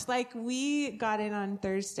pumped. We got in on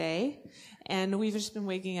Thursday, and we've just been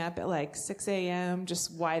waking up at 6 a.m.,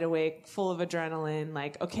 just wide awake, full of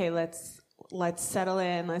adrenaline. Okay, let's settle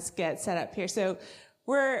in. Let's get set up here. So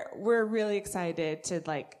we're really excited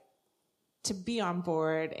to be on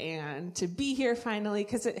board and to be here finally,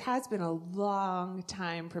 because it has been a long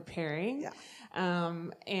time preparing. Yeah.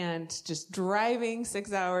 And just driving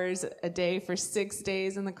 6 hours a day for 6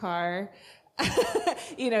 days in the car.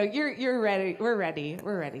 You're ready. We're ready.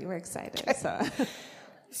 We're excited.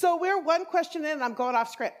 So we're one question in, and I'm going off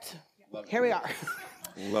script. Here we are.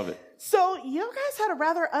 Love it. So you guys had a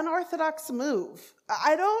rather unorthodox move.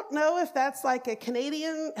 I don't know if that's a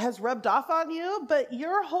Canadian has rubbed off on you, but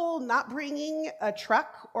your whole not bringing a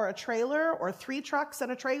truck or a trailer or 3 trucks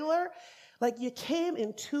and a trailer, you came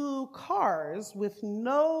in 2 cars with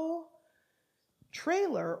no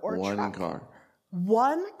trailer or truck. One car.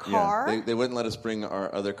 One car? Yeah, they wouldn't let us bring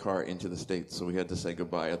our other car into the States, so we had to say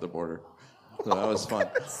goodbye at the border. So that was fun.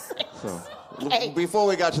 Before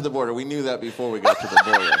we got to the border, we knew that before we got to the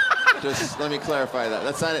border. Just let me clarify that.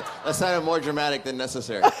 That sounded more dramatic than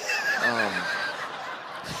necessary.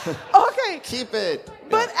 Okay. Keep it.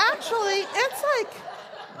 But actually, it's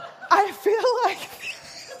I feel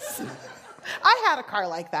I had a car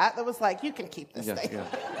like that was you can keep this thing.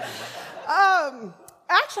 Yeah.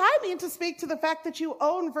 Actually, I mean to speak to the fact that you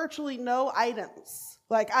own virtually no items.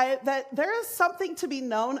 That there is something to be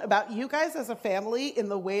known about you guys as a family in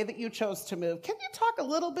the way that you chose to move. Can you talk a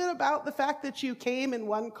little bit about the fact that you came in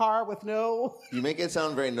one car with no... You make it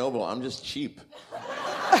sound very noble. I'm just cheap.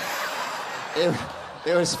 It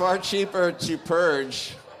was far cheaper to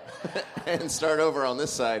purge and start over on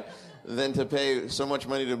this side than to pay so much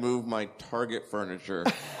money to move my Target furniture.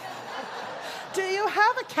 Do you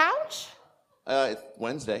have a couch? It's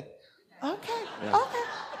Wednesday. Okay. Yeah. Okay.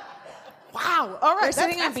 Wow. All right. We're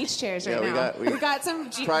sitting on beach chairs right now. We got some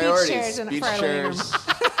beach chairs in beach for our living room.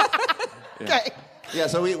 Okay. Yeah,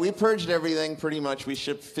 so we purged everything pretty much. We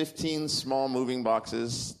shipped 15 small moving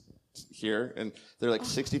boxes here, and they're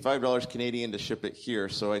 $65 Canadian to ship it here.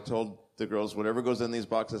 So I told the girls, whatever goes in these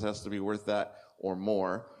boxes has to be worth that or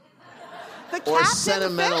more. Or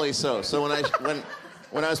sentimentally so. So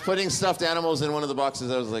when I was putting stuffed animals in one of the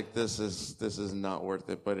boxes, I was like, this is not worth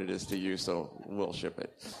it, but it is to you, so we'll ship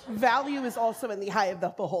it. Value is also in the eye of the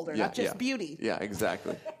beholder, not just beauty. Yeah,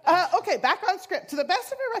 exactly. Okay, back on script. To the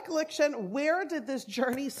best of your recollection, where did this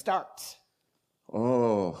journey start?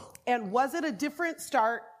 Oh. And was it a different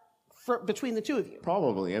start between the two of you?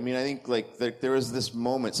 Probably. I mean, I think there was this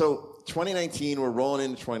moment. So 2019, we're rolling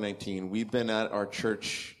into 2019. We've been at our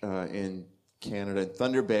church in Canada,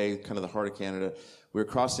 Thunder Bay, kind of the heart of Canada. We're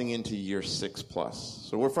crossing into year 6+.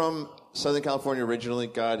 So we're from Southern California originally.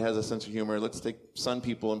 God has a sense of humor. Let's take sun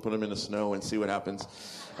people and put them in the snow and see what happens.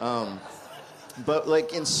 But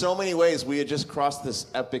like in so many ways, we had just crossed this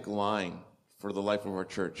epic line for the life of our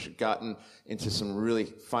church, gotten into some really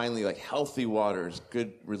finally like healthy waters,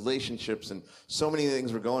 good relationships, and so many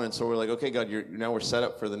things were going. And so we're like, okay, God, now we're set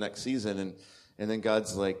up for the next season. And then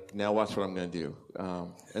God's like, now watch what I'm going to do.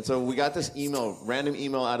 And so we got this random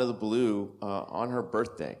email out of the blue on her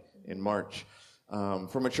birthday in March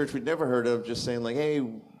from a church we'd never heard of, just saying like, hey,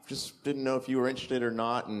 just didn't know if you were interested or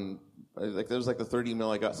not. And like that was like the third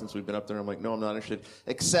email I got since we've been up there. I'm like, no, I'm not interested,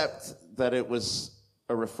 except that it was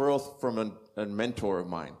a referral from a mentor of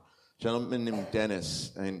mine, a gentleman named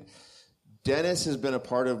Dennis. And Dennis has been a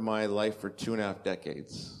part of my life for 2.5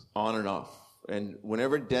 decades, on and off. And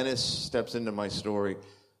whenever Dennis steps into my story,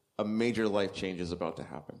 a major life change is about to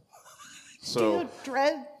happen. So, do you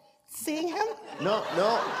dread seeing him? No,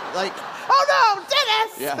 like. Oh no,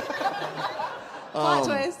 Dennis! Yeah. Plot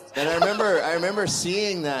twist. And I remember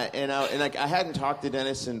seeing that, and I hadn't talked to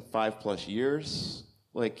Dennis in 5+ years,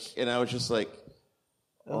 and I was just like,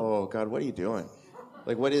 oh God, what are you doing?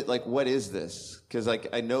 What is this? Because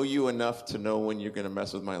I know you enough to know when you're going to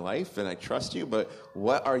mess with my life, and I trust you, but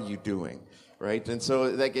what are you doing? Right? And so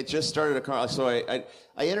it just started so I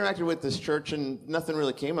interacted with this church, and nothing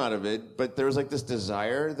really came out of it, but there was this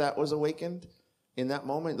desire that was awakened in that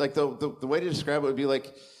moment. Like the way to describe it would be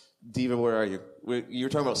like, Diva, where are you? You were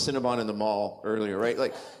talking about Cinnabon in the mall earlier, right?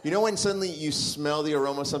 Like, when suddenly you smell the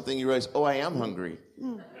aroma of something, you realize, oh, I am hungry.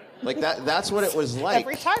 Like that's what it was like.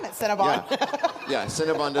 Every time at Cinnabon. Yeah,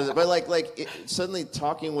 Cinnabon does it. But suddenly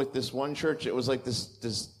talking with this one church, it was like this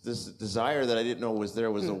desire that I didn't know was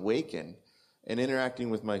there was awakened. And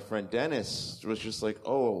interacting with my friend Dennis was just like,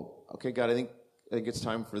 oh, okay, God, I think it's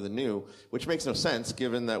time for the new, which makes no sense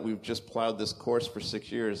given that we've just plowed this course for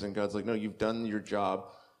 6 years, and God's like, no, you've done your job.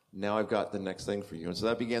 Now I've got the next thing for you. And so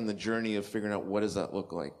that began the journey of figuring out what does that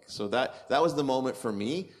look like. So that was the moment for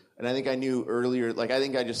me. And I think I knew earlier, I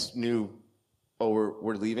think I just knew, oh,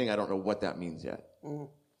 we're leaving. I don't know what that means yet. Mm.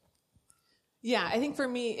 Yeah, I think for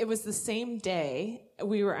me, it was the same day. I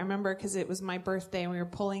remember because it was my birthday and we were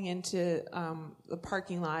pulling into the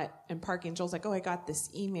parking lot and parking. Joel's like, oh, I got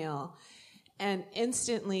this email. And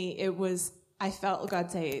instantly I felt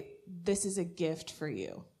God say, this is a gift for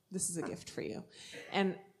you. This is a gift for you.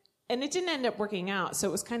 And it didn't end up working out. So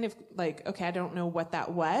it was kind of like, okay, I don't know what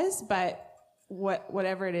that was, but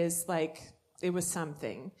whatever it is, it was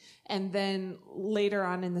something. And then later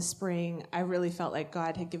on in the spring, I really felt like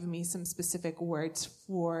God had given me some specific words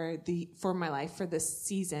for my life for this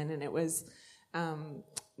season. And it was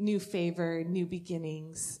new favor, new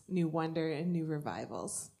beginnings, new wonder, and new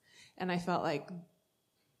revivals. And I felt like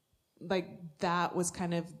that was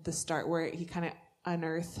kind of the start where he kind of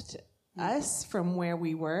unearthed us from where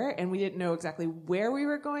we were, and we didn't know exactly where we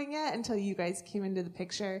were going yet until you guys came into the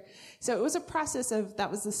picture. So it was a process of,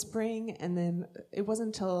 that was the spring, and then it wasn't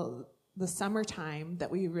until the summertime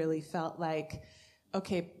that we really felt like,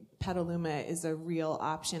 okay, Petaluma is a real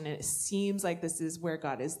option, and it seems like this is where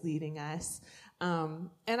God is leading us. And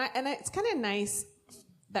it's kind of nice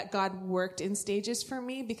that God worked in stages for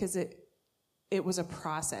me, because it was a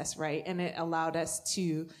process, right? And it allowed us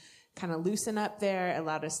to kind of loosen up there,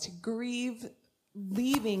 allowed us to grieve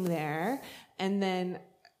leaving there, and then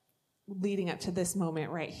leading up to this moment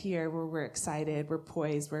right here where we're excited, we're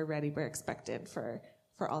poised, we're ready, we're expected for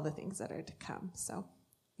all the things that are to come. So,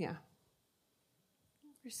 yeah.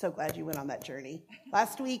 We're so glad you went on that journey.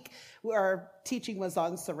 Last week, our teaching was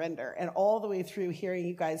on surrender, and all the way through hearing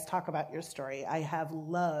you guys talk about your story, I have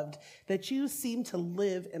loved that you seem to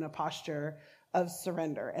live in a posture of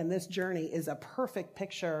surrender. And this journey is a perfect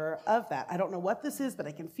picture of that. I don't know what this is, but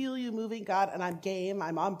I can feel you moving, God, and I'm game.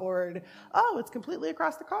 I'm on board. Oh, it's completely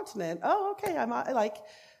across the continent. Oh, okay. I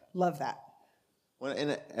love that. Well,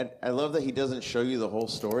 and I love that he doesn't show you the whole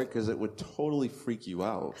story, because it would totally freak you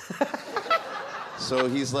out. So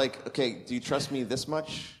he's like, okay, do you trust me this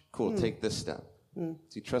much? Cool, take this step. Do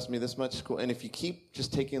you trust me this much? Cool. And if you keep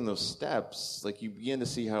just taking those steps, you begin to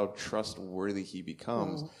see how trustworthy he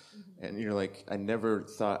becomes. And you're like, I never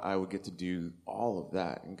thought I would get to do all of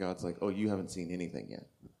that. And God's like, oh, you haven't seen anything yet.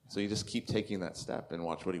 So you just keep taking that step and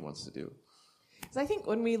watch what he wants to do. So I think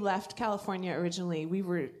when we left California originally, we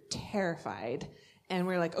were terrified. And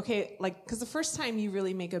we're like, okay, because the first time you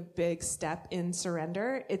really make a big step in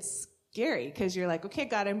surrender, it's scary, because you're like, okay,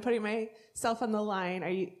 God, I'm putting myself on the line.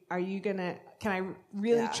 Can I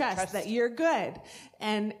really trust that you're good?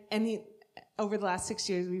 And over the last 6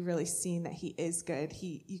 years, we've really seen that he is good.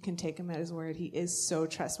 You can take him at his word. He is so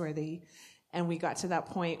trustworthy. And we got to that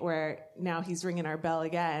point where now he's ringing our bell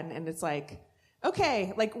again. And it's like,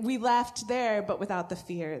 okay, we left there, but without the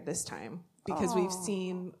fear this time, because we've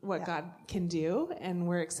seen what God can do, and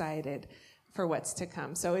we're excited. for what's to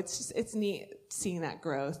come. So it's neat seeing that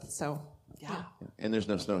growth. So yeah. And there's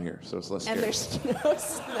no snow here, so it's less scary. And there's no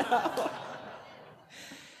snow.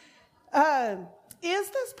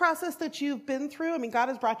 Is this process that you've been through, I mean, God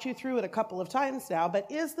has brought you through it a couple of times now,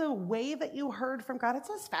 but is the way that you heard from God, it's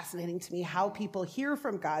always fascinating to me how people hear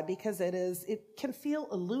from God, because it can feel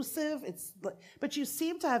elusive, but you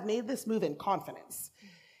seem to have made this move in confidence.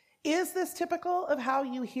 Is this typical of how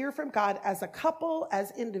you hear from God as a couple,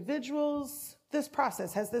 as individuals? This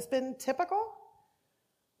process, has this been typical?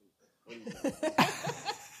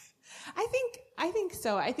 I think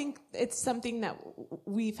so. I think it's something that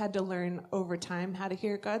we've had to learn over time, how to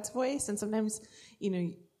hear God's voice. And sometimes,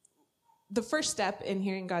 the first step in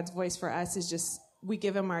hearing God's voice for us is just we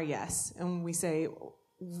give him our yes. And we say,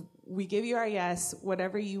 we give you our yes,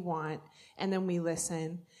 whatever you want. And then we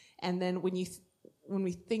listen. And then when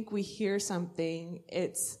we think we hear something,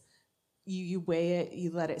 it's you weigh it,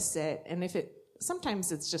 you let it sit. And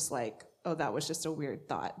sometimes it's just like, oh, that was just a weird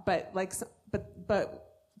thought. But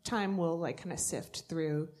time will kind of sift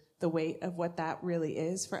through the weight of what that really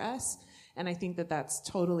is for us. And I think that that's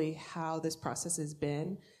totally how this process has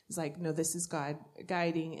been. It's like, no, this is God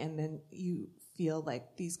guiding. And then you feel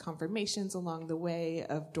like these confirmations along the way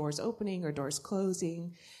of doors opening or doors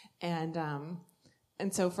closing. And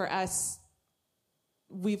so for us,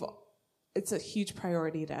 it's a huge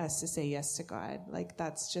priority to us to say yes to God. Like,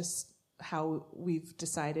 that's just how we've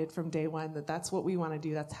decided from day one that that's what we want to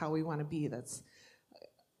do. That's how we want to be. That's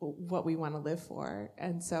what we want to live for.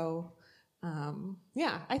 And so,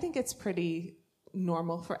 I think it's pretty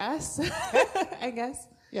normal for us, I guess.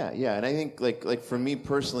 Yeah. And I think like for me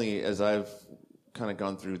personally, as I've kind of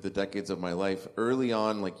gone through the decades of my life, early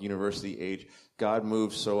on, like university age, God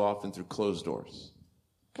moved so often through closed doors.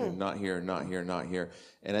 Okay, not here, not here, not here.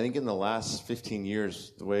 And I think in the last 15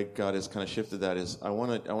 years, the way God has kind of shifted that is, I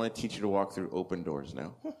want to teach you to walk through open doors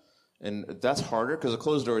now. And that's harder because a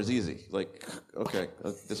closed door is easy. Like, okay,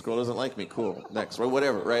 this girl doesn't like me. Cool. Next. Or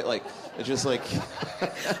whatever, right? Like, it's just like...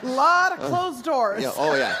 a lot of closed doors. Yeah.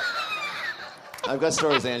 Oh, yeah. I've got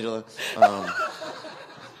stories, Angela.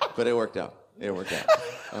 But it worked out.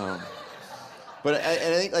 But I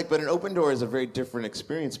think, but an open door is a very different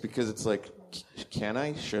experience because it's like, can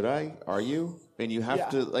I? Should I? Are you? And you have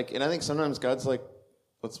to, and I think sometimes God's like,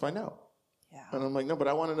 let's find out. And I'm like, no, but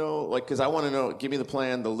I want to know, because I want to know, give me the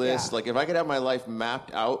plan, the list. Like, if I could have my life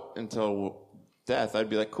mapped out until death, I'd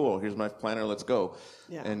be like, cool, here's my planner, let's go.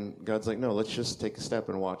 Yeah. And God's like, no, let's just take a step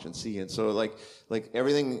and watch and see. And so, like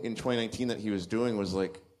everything in 2019 that he was doing was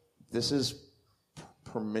like, this is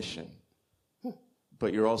permission.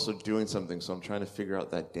 But you're also doing something, so I'm trying to figure out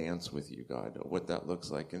that dance with you, God, what that looks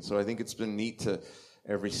like. And so I think it's been neat to,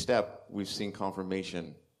 every step, we've seen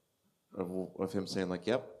confirmation of him saying, like,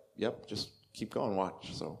 yep, just keep going,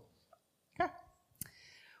 watch. So, okay.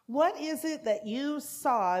 What is it that you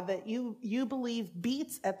saw that you believe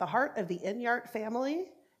beats at the heart of the Enyart family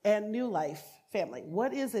and New Life family?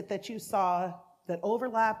 What is it that you saw that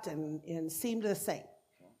overlapped and seemed the same?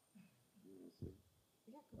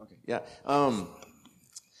 Okay. Yeah.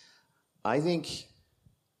 I think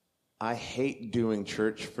I hate doing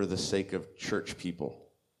church for the sake of church people.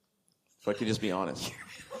 If I could just be honest,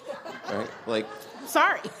 right? Like,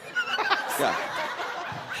 sorry. Yeah.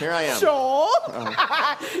 Here I am. Joel, you're going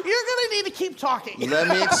to need to keep talking. Let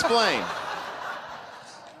me explain.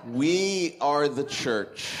 We are the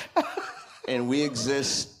church, and we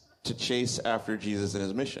exist to chase after Jesus and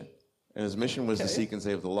his mission. And his mission was to seek and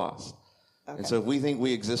save the lost. Okay. And so if we think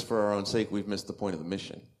we exist for our own sake, we've missed the point of the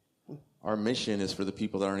mission. Our mission is for the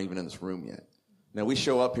people that aren't even in this room yet. Now, we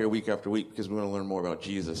show up here week after week because we want to learn more about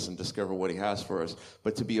Jesus and discover what he has for us,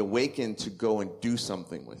 but to be awakened to go and do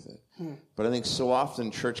something with it. But I think so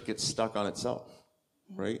often church gets stuck on itself,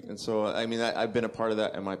 right? And so, I mean, I've been a part of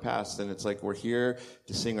that in my past, and it's like we're here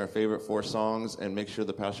to sing our favorite 4 songs and make sure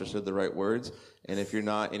the pastor said the right words, and if you're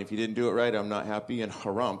not, and if you didn't do it right, I'm not happy, and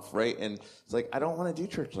harumph, right? And it's like, I don't want to do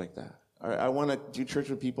church like that. I want to do church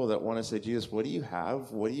with people that want to say, Jesus, what do you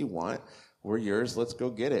have? What do you want? We're yours. Let's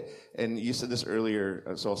go get it. And you said this earlier,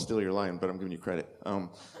 so I'll steal your line, but I'm giving you credit.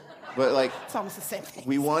 But like, it's almost the same thing.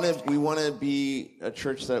 We want to be a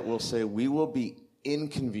church that will say we will be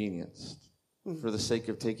inconvenienced for the sake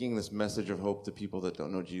of taking this message of hope to people that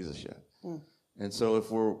don't know Jesus yet. And so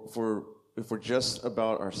if we're just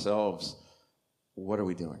about ourselves, what are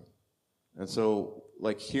we doing? And so,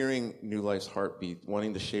 like, hearing New Life's heartbeat,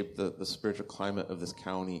 wanting to shape the spiritual climate of this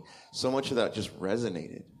county, so much of that just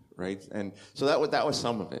resonated. Right, and so that was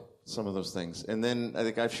some of it. some of those things. And then I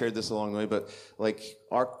think I've shared this along the way, but like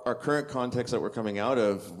our current context that we're coming out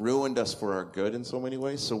of ruined us for our good in so many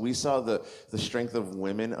ways. So we saw the strength of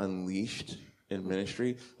women unleashed in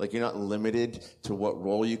ministry. Like, you're not limited to what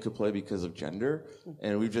role you could play because of gender.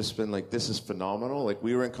 And we've just been like, this is phenomenal. Like,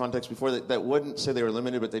 we were in context before that wouldn't say they were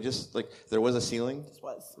limited, but they just, like, there was a ceiling.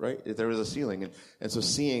 Right? There was a ceiling. And so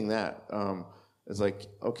seeing that, it's like,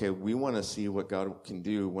 okay, we want to see what God can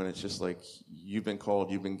do when it's just like, you've been called,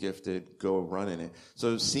 you've been gifted, go run in it.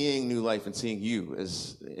 So seeing New Life and seeing you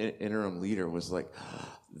as interim leader was like,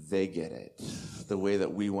 they get it the way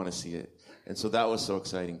that we want to see it. And so that was so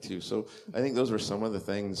exciting too. So I think those were some of the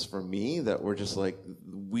things for me that were just like,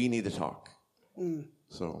 we need to talk.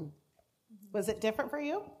 So was it different for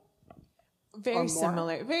you? Very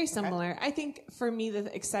similar. Very similar. Okay. I think for me,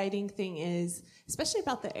 the exciting thing is, especially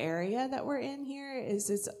about the area that we're in here, is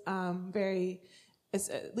it's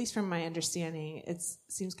at least from my understanding, it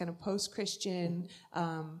seems kind of post-Christian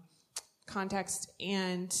context.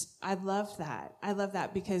 And I love that. I love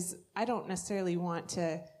that because I don't necessarily want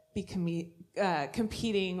to be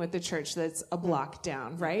competing with the church that's a block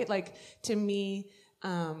down, right? Like, to me,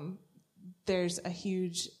 there's a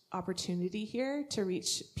huge opportunity here to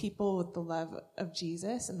reach people with the love of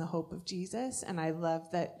Jesus and the hope of Jesus. And I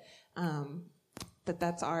love that,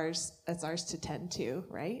 that's ours to tend to,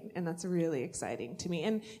 right? And that's really exciting to me.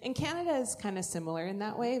 And Canada is kind of similar in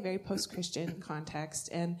that way, very post-Christian context.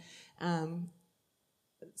 And,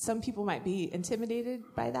 some people might be intimidated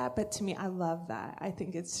by that, but to me, I love that. I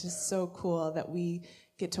think it's just so cool that we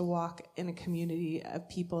get to walk in a community of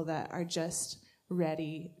people that are just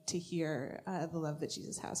ready to hear the love that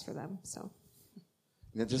Jesus has for them. So,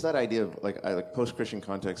 just that idea of like post-Christian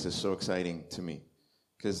context is so exciting to me,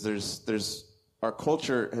 because there's our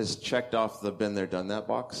culture has checked off the been there, done that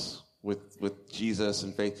box with Jesus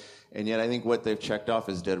and faith, and yet I think what they've checked off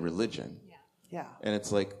is dead religion. Yeah. And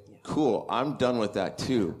it's like, cool, I'm done with that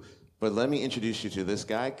too. But let me introduce you to this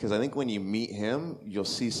guy, because I think when you meet him, you'll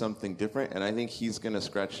see something different, and I think he's going to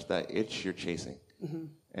scratch that itch you're chasing. Mm-hmm.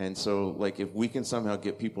 And so, like, if we can somehow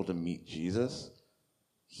get people to meet Jesus,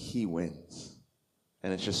 he wins.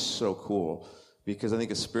 And it's just so cool, because I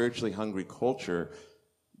think a spiritually hungry culture,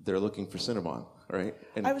 they're looking for Cinnabon, right?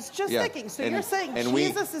 And, I was just thinking, so you're saying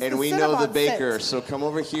Jesus is the Cinnabon. And we know the baker, so come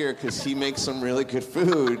over here, because he makes some really good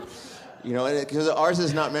food. You know, because ours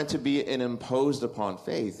is not meant to be an imposed upon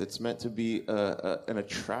faith. It's meant to be an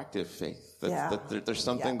attractive faith. That there's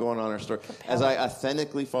something going on in our story. As I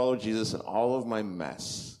authentically follow Jesus in all of my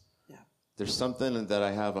mess, there's something that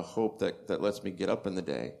I have a hope that lets me get up in the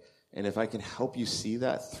day. And if I can help you see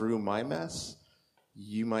that through my mess,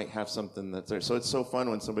 you might have something that's there. So it's so fun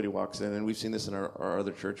when somebody walks in, and we've seen this in our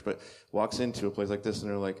other church, but walks into a place like this and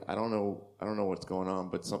they're like, I don't know what's going on,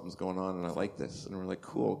 but something's going on and I like this. And we're like,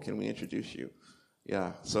 cool, can we introduce you?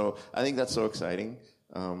 Yeah. So I think that's so exciting,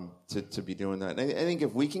 to be doing that. And I think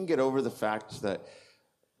if we can get over the fact that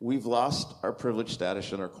we've lost our privileged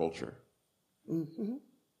status in our culture, mm-hmm.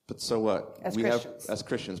 But so what? As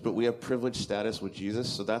Christians, but we have privileged status with Jesus.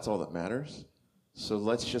 So that's all that matters. So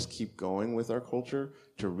let's just keep going with our culture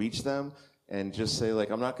to reach them, and just say, like,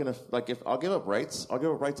 I'm not going to, like, if I'll give up rights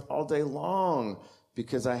all day long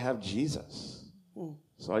because I have Jesus.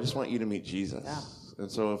 So I just want you to meet Jesus. Yeah.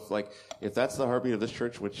 And so if that's the heartbeat of this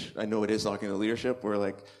church, which I know it is, talking to leadership, we're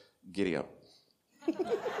like, giddy up.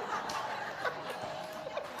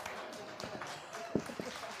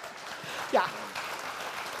 Yeah.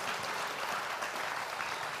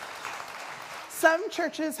 Some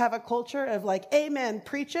churches have a culture of like, amen,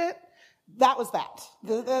 preach it. That was that.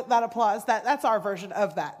 That applause. That's our version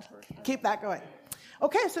of that. Keep that going.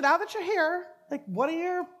 Okay, so now that you're here, like, what are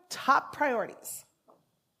your top priorities?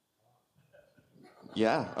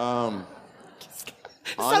 Yeah.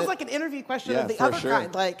 Sounds like an interview question of the other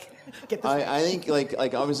kind. Like, get this. I think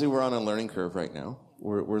like obviously we're on a learning curve right now.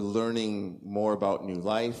 We're learning more about New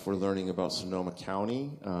Life. We're learning about Sonoma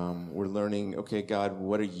County. We're learning, okay, God,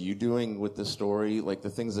 what are you doing with the story? Like the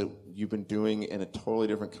things that you've been doing in a totally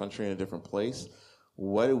different country, in a different place.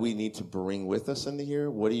 What do we need to bring with us into here?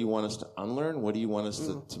 What do you want us to unlearn? What do you want us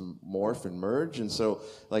to morph and merge? And so,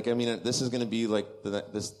 like, I mean, this is going to be like the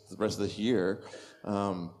rest of this year.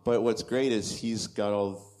 But what's great is he's got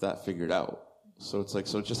all that figured out. So it's like,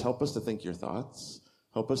 so just help us to think your thoughts.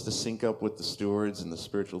 Help us to sync up with the stewards and the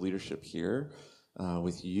spiritual leadership here,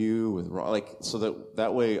 with you, with Ron, like, so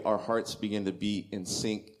that way our hearts begin to be in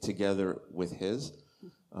sync together with his.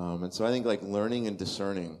 And so I think like learning and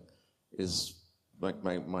discerning is like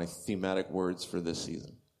my thematic words for this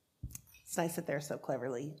season. It's nice that they're so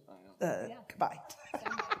cleverly combined.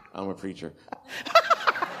 I'm a preacher.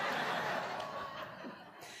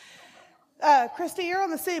 Christy, you're on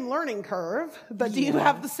the same learning curve, but do you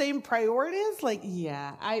have the same priorities?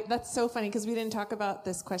 Yeah, that's so funny because we didn't talk about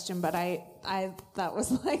this question, but that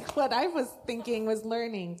was like what I was thinking was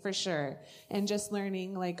learning for sure. And just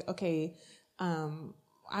learning okay,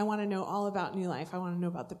 I want to know all about New Life. I want to know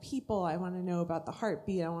about the people. I want to know about the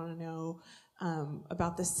heartbeat. I want to know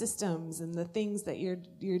about the systems and the things that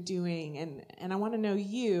you're doing. And I want to know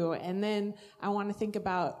you. And then I want to think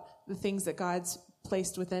about the things that God's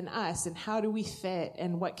placed within us and how do we fit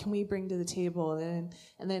and what can we bring to the table. And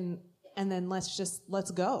then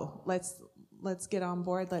let's go. Let's get on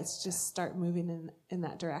board. Let's just start moving in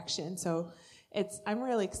that direction. So I'm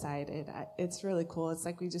really excited. It's really cool. It's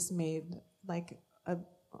like we just made a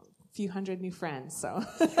few hundred new friends. So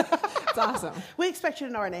it's awesome. We expect you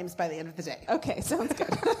to know our names by the end of the day. Okay, sounds good.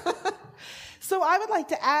 So I would like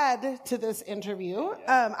to add to this interview,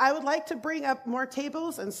 I would like to bring up more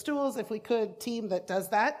tables and stools if we could, team that does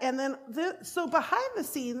that. And then, so behind the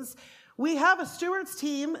scenes, we have a stewards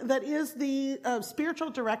team that is the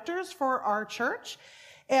spiritual directors for our church.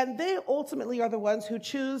 And they ultimately are the ones who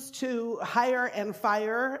choose to hire and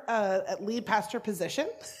fire a lead pastor position.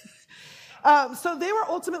 So they were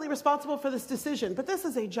ultimately responsible for this decision, but this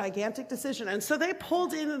is a gigantic decision. And so they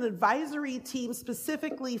pulled in an advisory team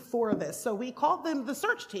specifically for this. So we called them the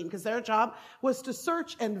search team because their job was to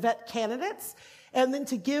search and vet candidates and then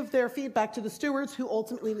to give their feedback to the stewards who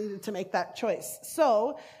ultimately needed to make that choice.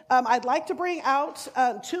 So I'd like to bring out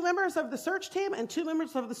 2 members of the search team and 2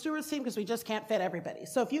 members of the stewards team because we just can't fit everybody.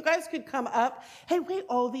 So if you guys could come up, hey, we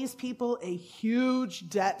owe these people a huge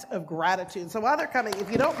debt of gratitude. So while they're coming,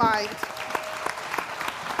 if you don't mind.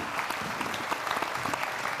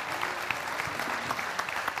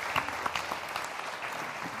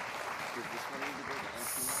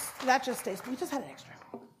 That just stays. We just had an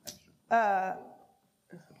extra.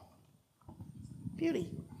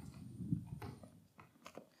 Beauty.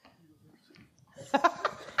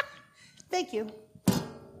 Thank you.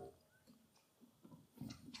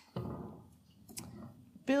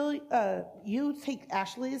 Bill, you take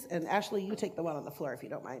Ashley's, and Ashley, you take the one on the floor if you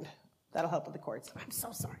don't mind. That'll help with the cords. I'm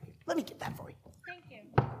so sorry. Let me get that for you. Thank you.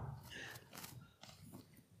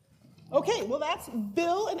 Okay, well, that's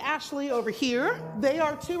Bill and Ashley over here. They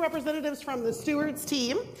are 2 representatives from the stewards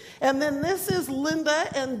team. And then this is Linda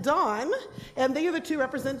and Dawn, and they are the 2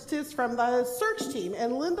 representatives from the search team.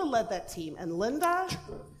 And Linda led that team. And Linda,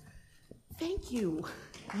 thank you.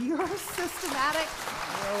 You're systematic.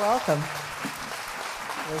 You're welcome.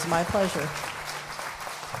 It was my pleasure.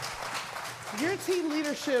 Your team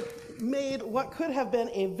leadership made what could have been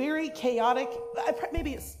a very chaotic,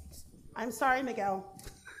 I'm sorry, Miguel.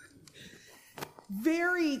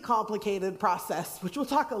 Very complicated process, which we'll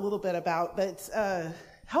talk a little bit about, but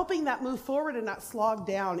helping that move forward and not slog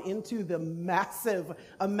down into the massive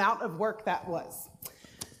amount of work that was.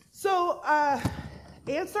 So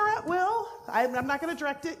answer at will. I'm not going to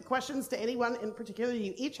direct questions to anyone in particular.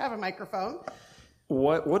 You each have a microphone.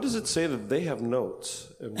 What does it say that they have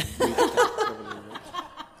notes? And we don't have any notes?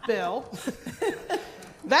 Bill.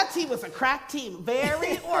 That team was a crack team.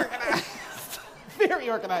 Very organized. Very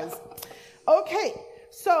organized. Okay,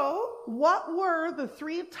 so what were the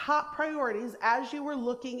 3 top priorities as you were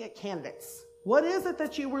looking at candidates? What is it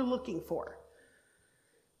that you were looking for?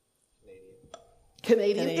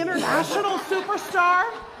 Canadian international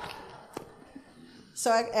superstar?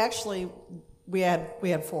 So actually, we had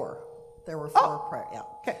 4. There were 4. Yeah.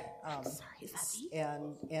 Okay. Sorry, is that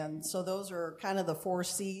deep? And so those are kind of the 4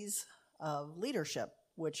 C's of leadership,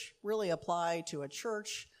 which really apply to a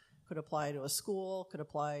church, could apply to a school, could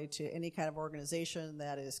apply to any kind of organization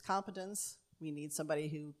that is competence. We need somebody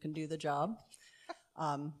who can do the job.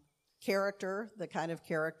 Character, the kind of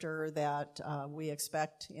character that we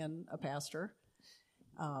expect in a pastor.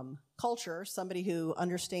 Culture, somebody who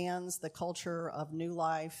understands the culture of New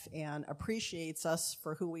Life and appreciates us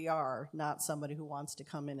for who we are, not somebody who wants to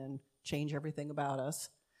come in and change everything about us.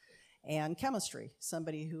 And chemistry,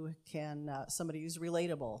 somebody who's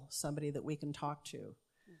relatable, somebody that we can talk to.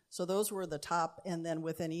 So those were the top, and then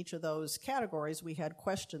within each of those categories, we had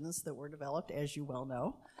questions that were developed, as you well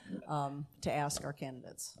know, to ask our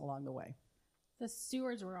candidates along the way. The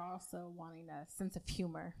stewards were also wanting a sense of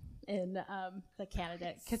humor in the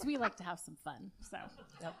candidate because we like to have some fun. So,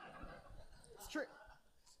 yep. It's true.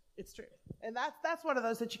 It's true, and that's one of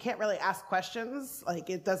those that you can't really ask questions. Like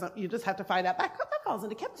it doesn't. You just have to find out. That falls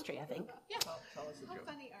into chemistry, I think. Yeah. Tell us a joke.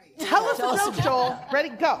 How funny are you? Tell us a joke, Joel. Ready?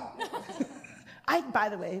 Go. By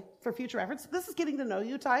the way, for future reference, this is getting to know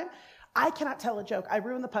you time. I cannot tell a joke. I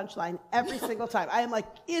ruin the punchline every single time. I am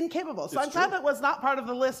incapable. So I'm glad that was not part of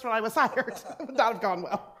the list when I was hired. It would not have gone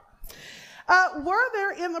well. Were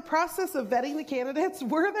there, in the process of vetting the candidates,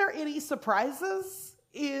 were there any surprises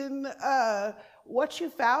in what you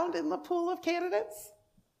found in the pool of candidates?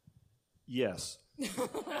 Yes.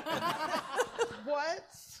 What?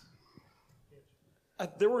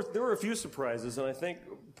 There were a few surprises, and I think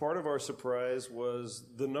part of our surprise was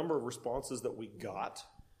the number of responses that we got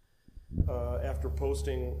after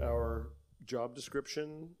posting our job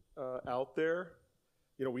description out there.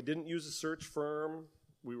 You know, we didn't use a search firm.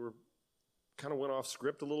 We were kind of went off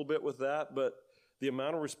script a little bit with that, but the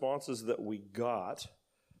amount of responses that we got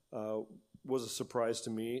was a surprise to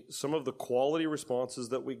me. Some of the quality responses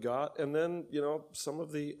that we got, and then, you know, some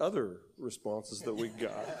of the other responses that we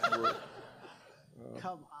got were...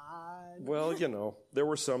 Come on. Well, you know, there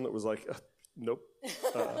were some that was like, nope. You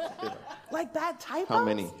know. Like bad typos? How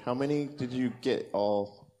many? How many did you get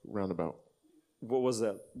all roundabout? What was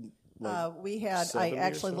that? Like We had, I 70 or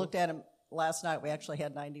actually so? looked at them last night. We actually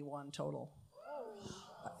had 91 total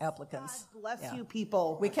applicants. God bless Yeah. you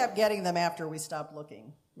people. We kept getting them after we stopped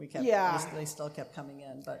looking. We kept, Yeah. they still kept coming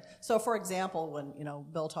in. But so, for example, when, you know,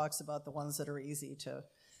 Bill talks about the ones that are easy to,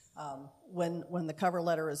 when the cover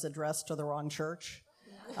letter is addressed to the wrong church,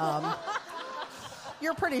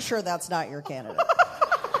 you're pretty sure that's not your candidate.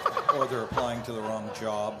 Or they're applying to the wrong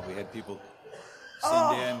job. We had people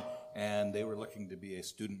send in, and they were looking to be a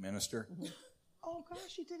student minister. Oh,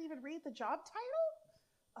 gosh, you didn't even read the job title?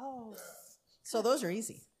 Oh. So those are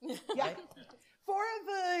easy. Yeah. For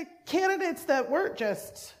the candidates that weren't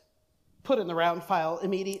just put in the round file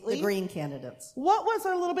immediately, The green candidates. what was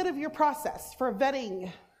a little bit of your process for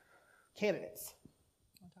vetting candidates?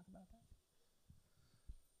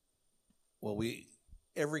 Well,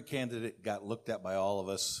 every candidate got looked at by all of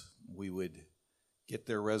us. We would get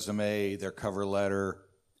their resume, their cover letter,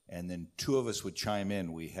 and then two of us would chime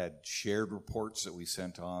in. We had shared reports that we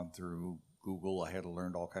sent on through Google. I had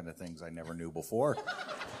learned all kinds of things I never knew before.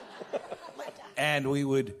 And we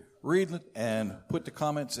would read it and put the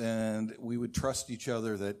comments, and we would trust each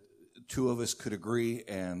other that two of us could agree,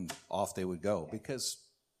 and off they would go. Because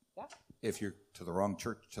if you're to the wrong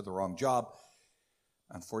church, to the wrong job,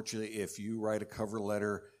 unfortunately, if you write a cover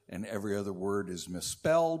letter and every other word is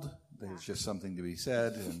misspelled, there's just something to be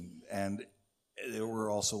said. And there were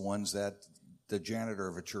also ones that the janitor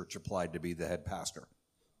of a church applied to be the head pastor.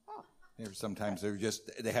 Sometimes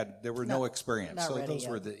there were no experience, so those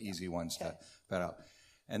were the easy ones to vet out.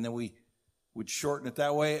 And then we would shorten it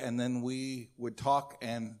that way, and then we would talk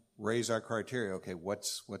and raise our criteria. Okay,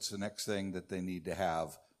 what's the next thing that they need to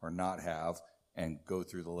have or not have, and go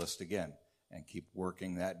through the list again and keep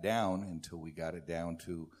working that down until we got it down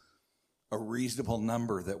to a reasonable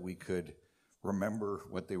number that we could remember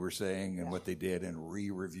what they were saying and what they did and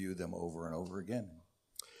re-review them over and over again.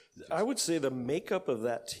 I would say the makeup of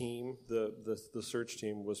that team, the search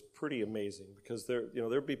team, was pretty amazing, because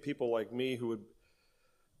there'd be people like me who would,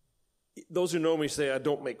 those who know me say I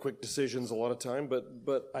don't make quick decisions a lot of time,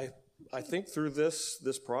 but I think through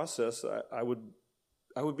this process I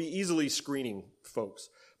would be easily screening folks.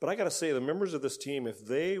 But I got to say, the members of this team,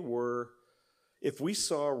 if we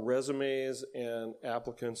saw resumes and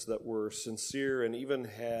applicants that were sincere and even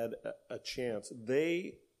had a chance,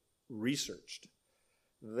 they researched.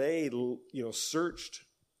 They, searched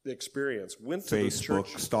the experience, went to the church.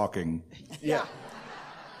 Facebook stalking. Yeah.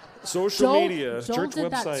 Social media, Joel church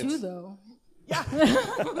did websites. that too, though. Yeah.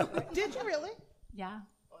 Did you really? Yeah.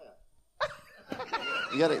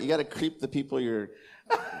 You gotta creep the people you're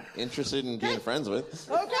interested in being friends with.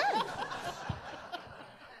 Okay.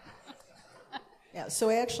 Yeah, so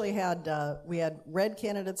we actually had red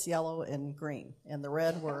candidates, yellow, and green. And the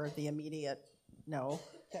red were the immediate no.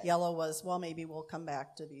 Okay. Yellow was, well, maybe we'll come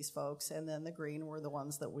back to these folks. And then the green were the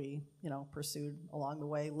ones that we, pursued along the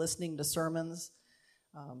way, listening to sermons,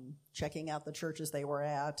 checking out the churches they were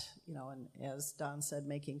at, and as Don said,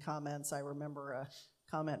 making comments. I remember a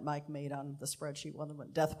comment Mike made on the spreadsheet, one of them,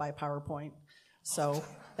 death by PowerPoint. So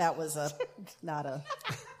that was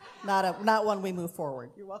not one we move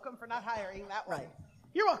forward. You're welcome for not hiring that one. Right.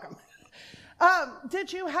 You're welcome.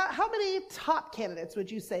 How many top candidates would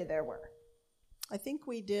you say there were? I think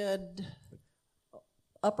we did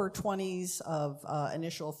upper 20s of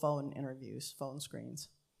initial phone interviews, phone screens.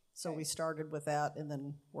 So we started with that and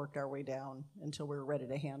then worked our way down until we were ready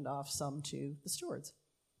to hand off some to the stewards.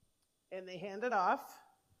 And they handed off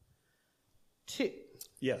 2.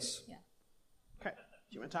 Yes. Yeah. Okay. Do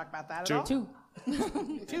you want to talk about that at all?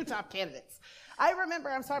 2. 2 top candidates. I remember,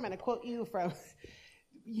 I'm sorry, I'm going to quote you from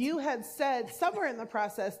you had said somewhere in the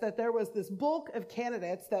process that there was this bulk of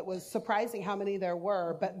candidates that was surprising how many there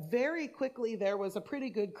were, but very quickly there was a pretty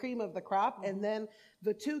good cream of the crop, and then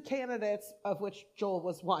the two candidates, of which Joel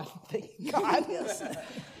was one, thank God.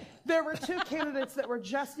 There were two candidates that were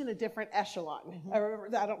just in a different echelon. I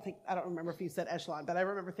remember. I don't remember if you said echelon, but I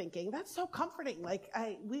remember thinking that's so comforting. Like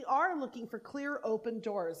we are looking for clear, open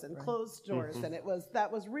doors and closed doors, and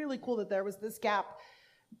that was really cool that there was this gap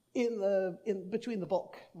in between the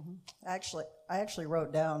bulk. I actually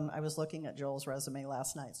wrote down. I was looking at Joel's resume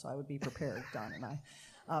last night, so I would be prepared, Don and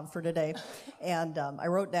I, for today, and I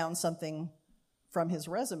wrote down something. From his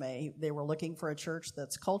resume, they were looking for a church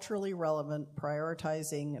that's culturally relevant,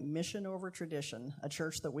 prioritizing mission over tradition, a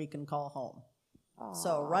church that we can call home. Aww.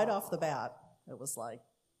 So right off the bat, it was like,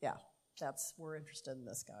 yeah, we're interested in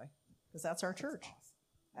this guy because that's our church.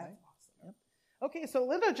 That's awesome. Yep. Okay, so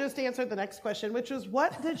Linda just answered the next question, which was,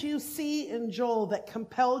 what did you see in Joel that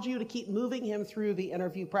compelled you to keep moving him through the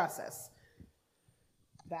interview process?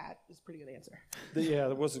 That is a pretty good answer. Yeah,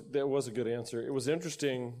 that was a good answer. It was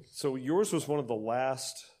interesting. So yours was one of the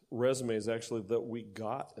last resumes, actually, that we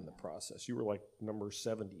got in the process. You were like number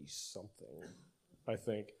 70-something, I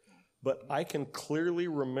think. But I can clearly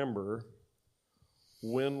remember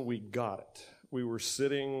when we got it. We were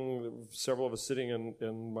several of us sitting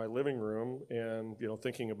in my living room and,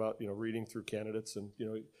 thinking about, reading through candidates. And,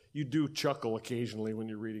 you do chuckle occasionally when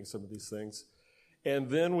you're reading some of these things. And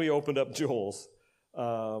then we opened up Joel's.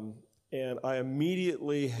 And I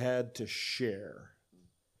immediately had to share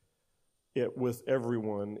it with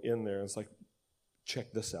everyone in there. It's like,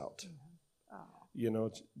 check this out.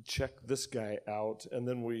 Check this guy out. And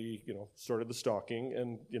then we, started the stalking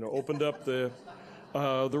and, opened up the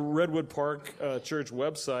Redwood Park Church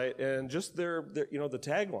website, and just their the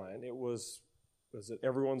tagline, it was it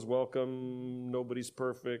everyone's welcome, nobody's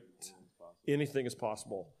perfect, anything is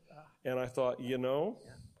possible. And I thought,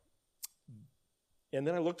 and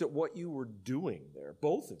then I looked at what you were doing there,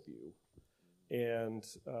 both of you. And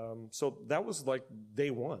so that was like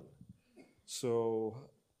day one. So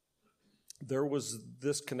there was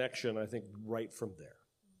this connection, I think, right from there.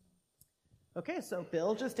 Okay, so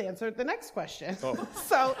Bill just answered the next question. Oh.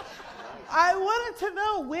 So I wanted to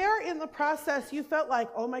know where in the process you felt like,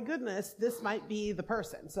 oh my goodness, this might be the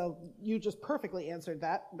person. So you just perfectly answered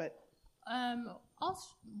that, but... Also,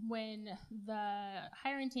 when the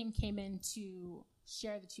hiring team came in to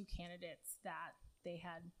share the two candidates that they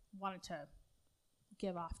had wanted to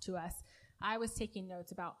give off to us, I was taking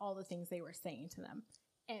notes about all the things they were saying to them.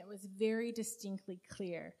 And it was very distinctly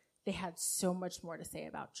clear they had so much more to say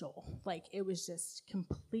about Joel. Like, it was just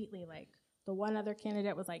completely like the one other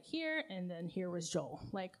candidate was like here, and then here was Joel.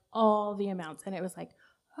 Like, all the amounts. And it was like,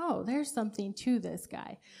 oh, there's something to this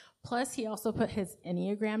guy. Plus, he also put his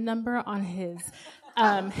Enneagram number on his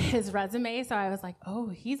resume, so I was like, oh,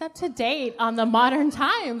 he's up to date on the modern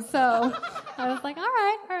times. So I was like, all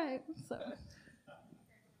right. So,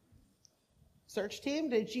 search team,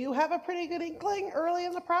 did you have a pretty good inkling early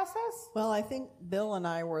in the process? Well, I think Bill and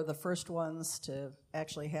I were the first ones to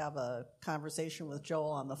actually have a conversation with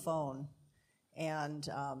Joel on the phone. And,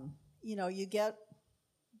 you get...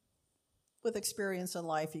 with experience in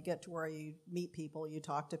life, you get to where you meet people, you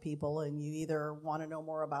talk to people, and you either want to know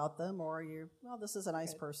more about them or this is a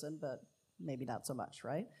nice person, but maybe not so much,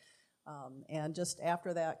 right? And just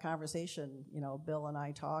after that conversation, Bill and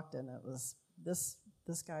I talked, and it was this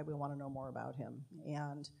guy, we want to know more about him.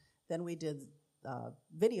 And then we did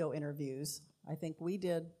video interviews. I think we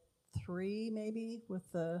did 3 maybe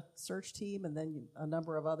with the search team, and then a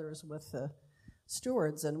number of others with the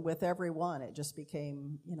stewards. And with every one, it just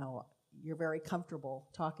became, you're very comfortable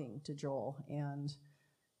talking to Joel and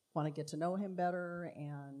want to get to know him better,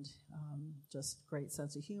 and just great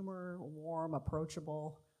sense of humor, warm,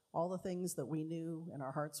 approachable, all the things that we knew in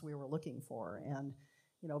our hearts we were looking for. And,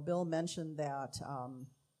 Bill mentioned that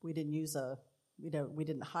we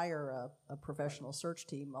didn't hire a professional search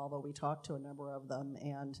team, although we talked to a number of them.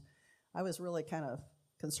 And I was really kind of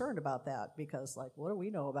concerned about that because, like, what do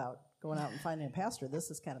we know about going out and finding a pastor?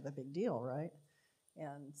 This is kind of a big deal, right?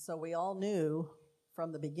 And so we all knew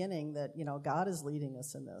from the beginning that, God is leading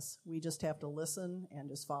us in this. We just have to listen and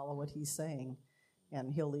just follow what he's saying,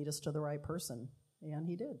 and he'll lead us to the right person. And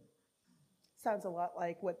he did. Sounds a lot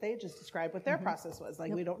like what they just described, what their process was.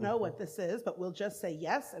 Like, we don't know what this is, but we'll just say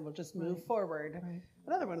yes, and we'll just move forward. Right.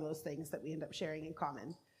 Another one of those things that we end up sharing in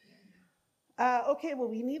common. Okay, well,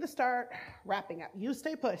 we need to start wrapping up. You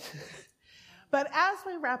stay put. But as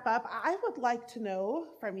we wrap up, I would like to know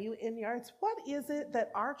from you, Inyards, what is it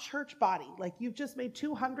that our church body, like you've just made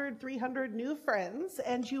 200, 300 new friends,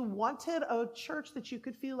 and you wanted a church that you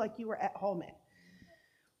could feel like you were at home in.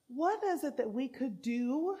 what is it that we could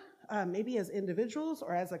do, maybe as individuals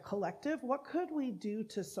or as a collective? What could we do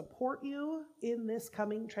to support you in this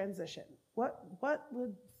coming transition? What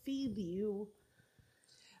would feed you?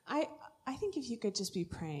 I think if you could just be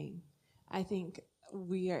praying. I think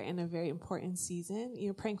we are in a very important season,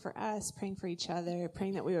 praying for us, praying for each other,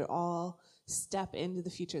 praying that we would all step into the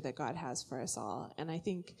future that God has for us all. And I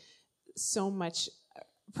think so much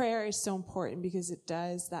prayer is so important because it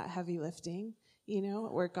does that heavy lifting,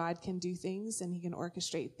 where God can do things and he can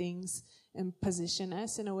orchestrate things and position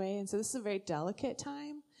us in a way. And so this is a very delicate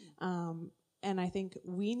time. And I think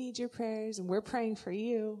we need your prayers and we're praying for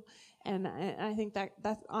you. And I think that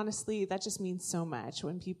honestly, that just means so much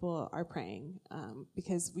when people are praying,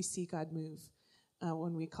 because we see God move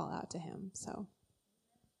when we call out to him. So.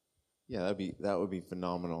 Yeah, that would be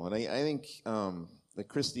phenomenal. And I think, like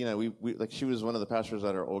Christina, we like she was one of the pastors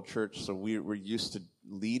at our old church, so we're used to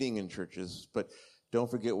leading in churches, but don't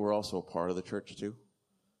forget we're also a part of the church too.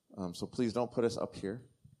 So please don't put us up here.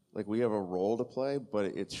 Like we have a role to play, but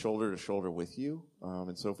it's shoulder to shoulder with you.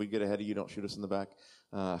 And so if we get ahead of you, don't shoot us in the back.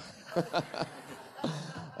 But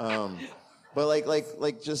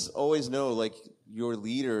like just always know, like your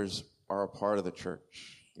leaders are a part of the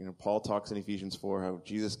church. Paul talks in Ephesians 4 how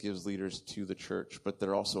Jesus gives leaders to the church, but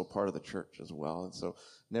they're also a part of the church as well. And so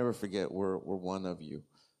never forget we're one of you,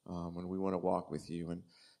 and we want to walk with you. And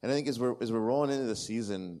I think as we're rolling into the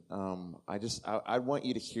season, I want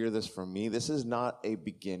you to hear this from me. This is not a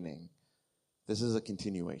beginning. This is a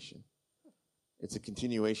continuation. It's a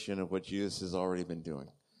continuation of what Jesus has already been doing.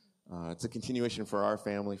 It's a continuation for our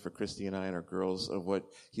family, for Christy and I and our girls, of what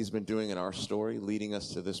he's been doing in our story, leading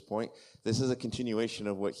us to this point. This is a continuation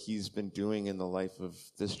of what he's been doing in the life of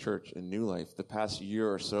this church and New Life the past year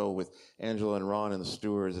or so with Angela and Ron and the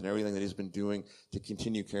stewards and everything that he's been doing to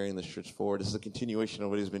continue carrying this church forward. This is a continuation of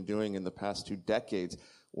what he's been doing in the past 2 decades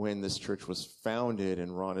when this church was founded,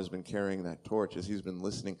 and Ron has been carrying that torch as he's been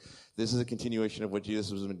listening. This is a continuation of what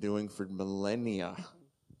Jesus has been doing for millennia,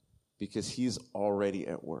 because he's already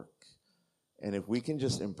at work. And if we can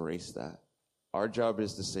just embrace that, our job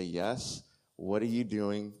is to say, yes, what are you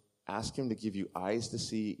doing? Ask him to give you eyes to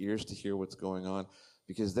see, ears to hear what's going on,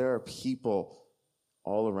 because there are people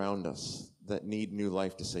all around us that need new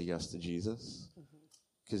life to say yes to Jesus.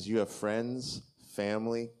 Because you have friends,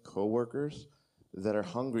 family, coworkers that are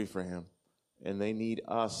hungry for him, and they need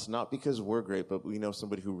us, not because we're great, but we know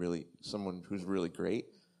someone who's really great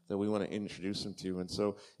that we want to introduce them to. And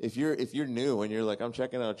so if you're new and you're like, I'm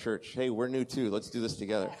checking out a church, hey, we're new too, let's do this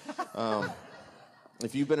together.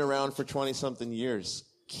 If you've been around for 20-something years,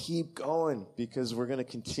 keep going, because we're going to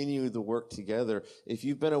continue the work together. If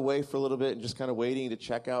you've been away for a little bit and just kind of waiting to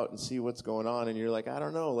check out and see what's going on, and you're like, I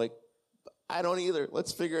don't know, like, I don't either,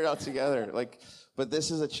 let's figure it out together. But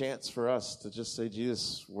this is a chance for us to just say,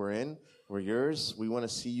 Jesus, we're in, we're yours. We want to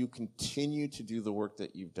see you continue to do the work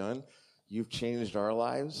that you've done. You've changed our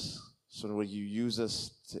lives, so will you use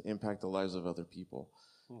us to impact the lives of other people?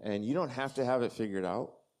 And you don't have to have it figured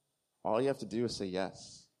out. All you have to do is say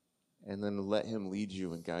yes, and then let him lead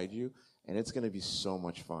you and guide you. And it's going to be so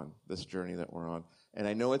much fun, this journey that we're on. And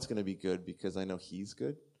I know it's going to be good because I know he's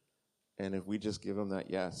good. And if we just give him that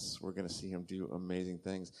yes, we're going to see him do amazing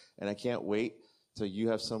things. And I can't wait till you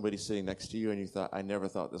have somebody sitting next to you and you thought, I never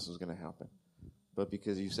thought this was going to happen. But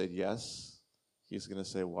because you said yes, he's going to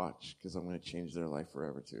say, watch, because I'm going to change their life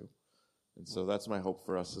forever too. And so that's my hope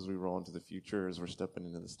for us as we roll into the future, as we're stepping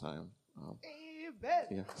into this time. Amen.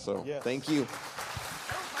 Yeah. So Thank you.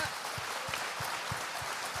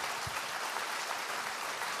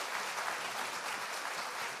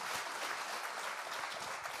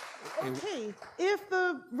 Okay, if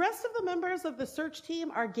the rest of the members of the search team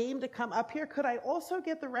are game to come up here, could I also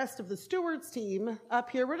get the rest of the stewards team up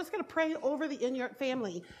here? We're just going to pray over the Inyart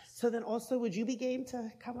family. So then also, would you be game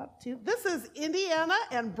to come up too? This is Indiana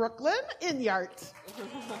and Brooklyn Inyart.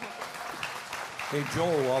 Hey,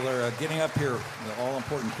 Joel, while they're getting up here, the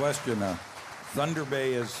all-important question, Thunder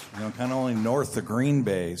Bay is kind of only north of Green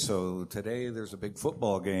Bay, so today there's a big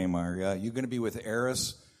football game. Are you going to be with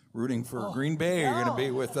Eris rooting for Green Bay, or you're going to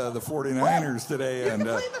be with the 49ers today? You can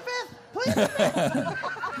plead the fifth. Plead the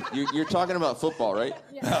fifth. You're talking about football, right?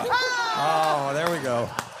 Yeah. Oh, there we go.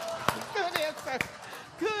 Good answer.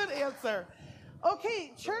 Good answer.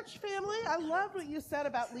 Okay, church family, I loved what you said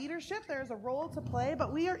about leadership. There's a role to play,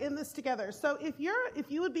 but we are in this together. So if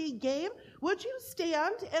you would be game, would you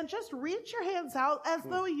stand and just reach your hands out as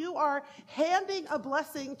though you are handing a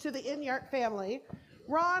blessing to the Inyart family?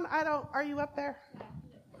 Ron, are you up there?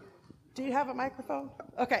 Do you have a microphone?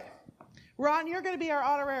 Okay. Ron, you're going to be our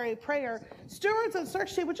honorary prayer. Stewards and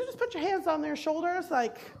search team, would you just put your hands on their shoulders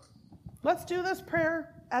like, let's do this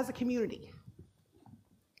prayer as a community?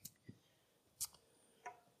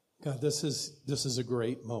 God, this is a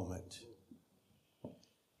great moment.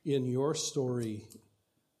 In your story,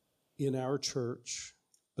 in our church,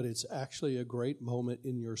 but it's actually a great moment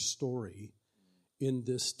in your story in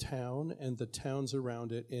this town and the towns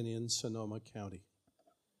around it and in Sonoma County.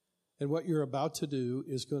 And what you're about to do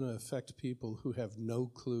is going to affect people who have no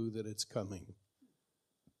clue that it's coming,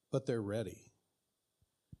 but they're ready.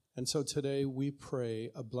 And so today we pray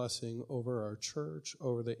a blessing over our church,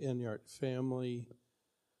 over the Enyart family.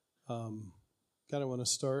 God, I want to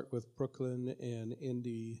start with Brooklyn and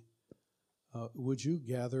Indy. Would you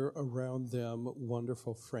gather around them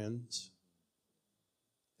wonderful friends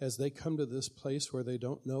as they come to this place where they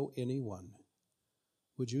don't know anyone?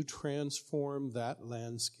 Would you transform that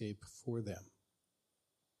landscape for them?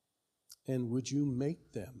 And would you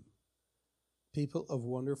make them people of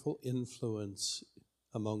wonderful influence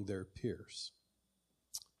among their peers?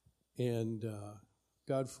 And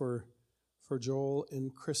God, for Joel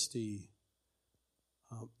and Christy,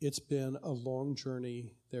 it's been a long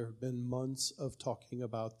journey. There have been months of talking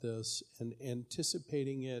about this and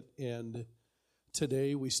anticipating it. And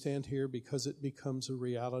today we stand here because it becomes a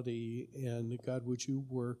reality. And God, would you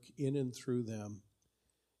work in and through them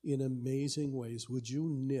in amazing ways? Would you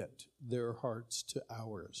knit their hearts to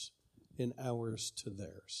ours and ours to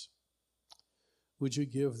theirs? Would you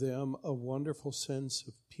give them a wonderful sense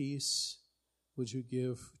of peace? Would you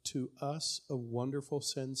give to us a wonderful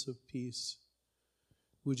sense of peace?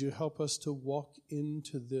 Would you help us to walk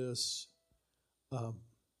into this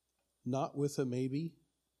not with a maybe?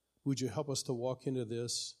 Would you help us to walk into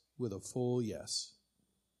this with a full yes?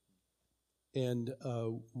 And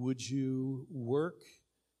would you work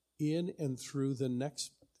in and through the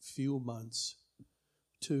next few months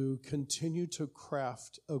to continue to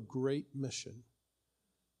craft a great mission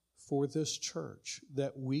for this church,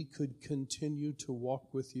 that we could continue to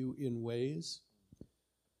walk with you in ways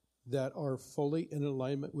that are fully in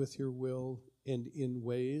alignment with your will and in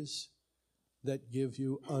ways that give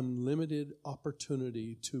you unlimited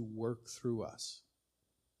opportunity to work through us.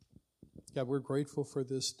 God, we're grateful for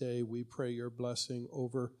this day. We pray your blessing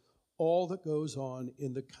over all that goes on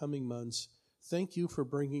in the coming months. Thank you for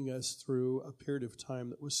bringing us through a period of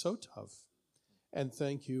time that was so tough. And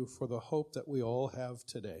thank you for the hope that we all have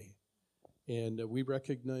today. And we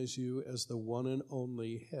recognize you as the one and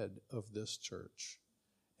only head of this church.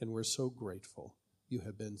 And we're so grateful. You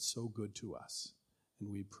have been so good to us. And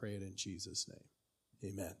we pray it in Jesus'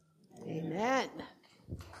 name. Amen. Amen.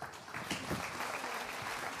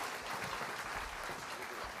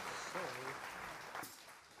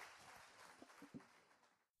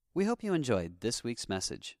 We hope you enjoyed this week's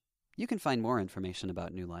message. You can find more information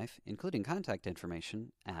about New Life, including contact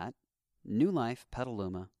information, at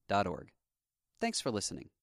newlifepetaluma.org. Thanks for listening.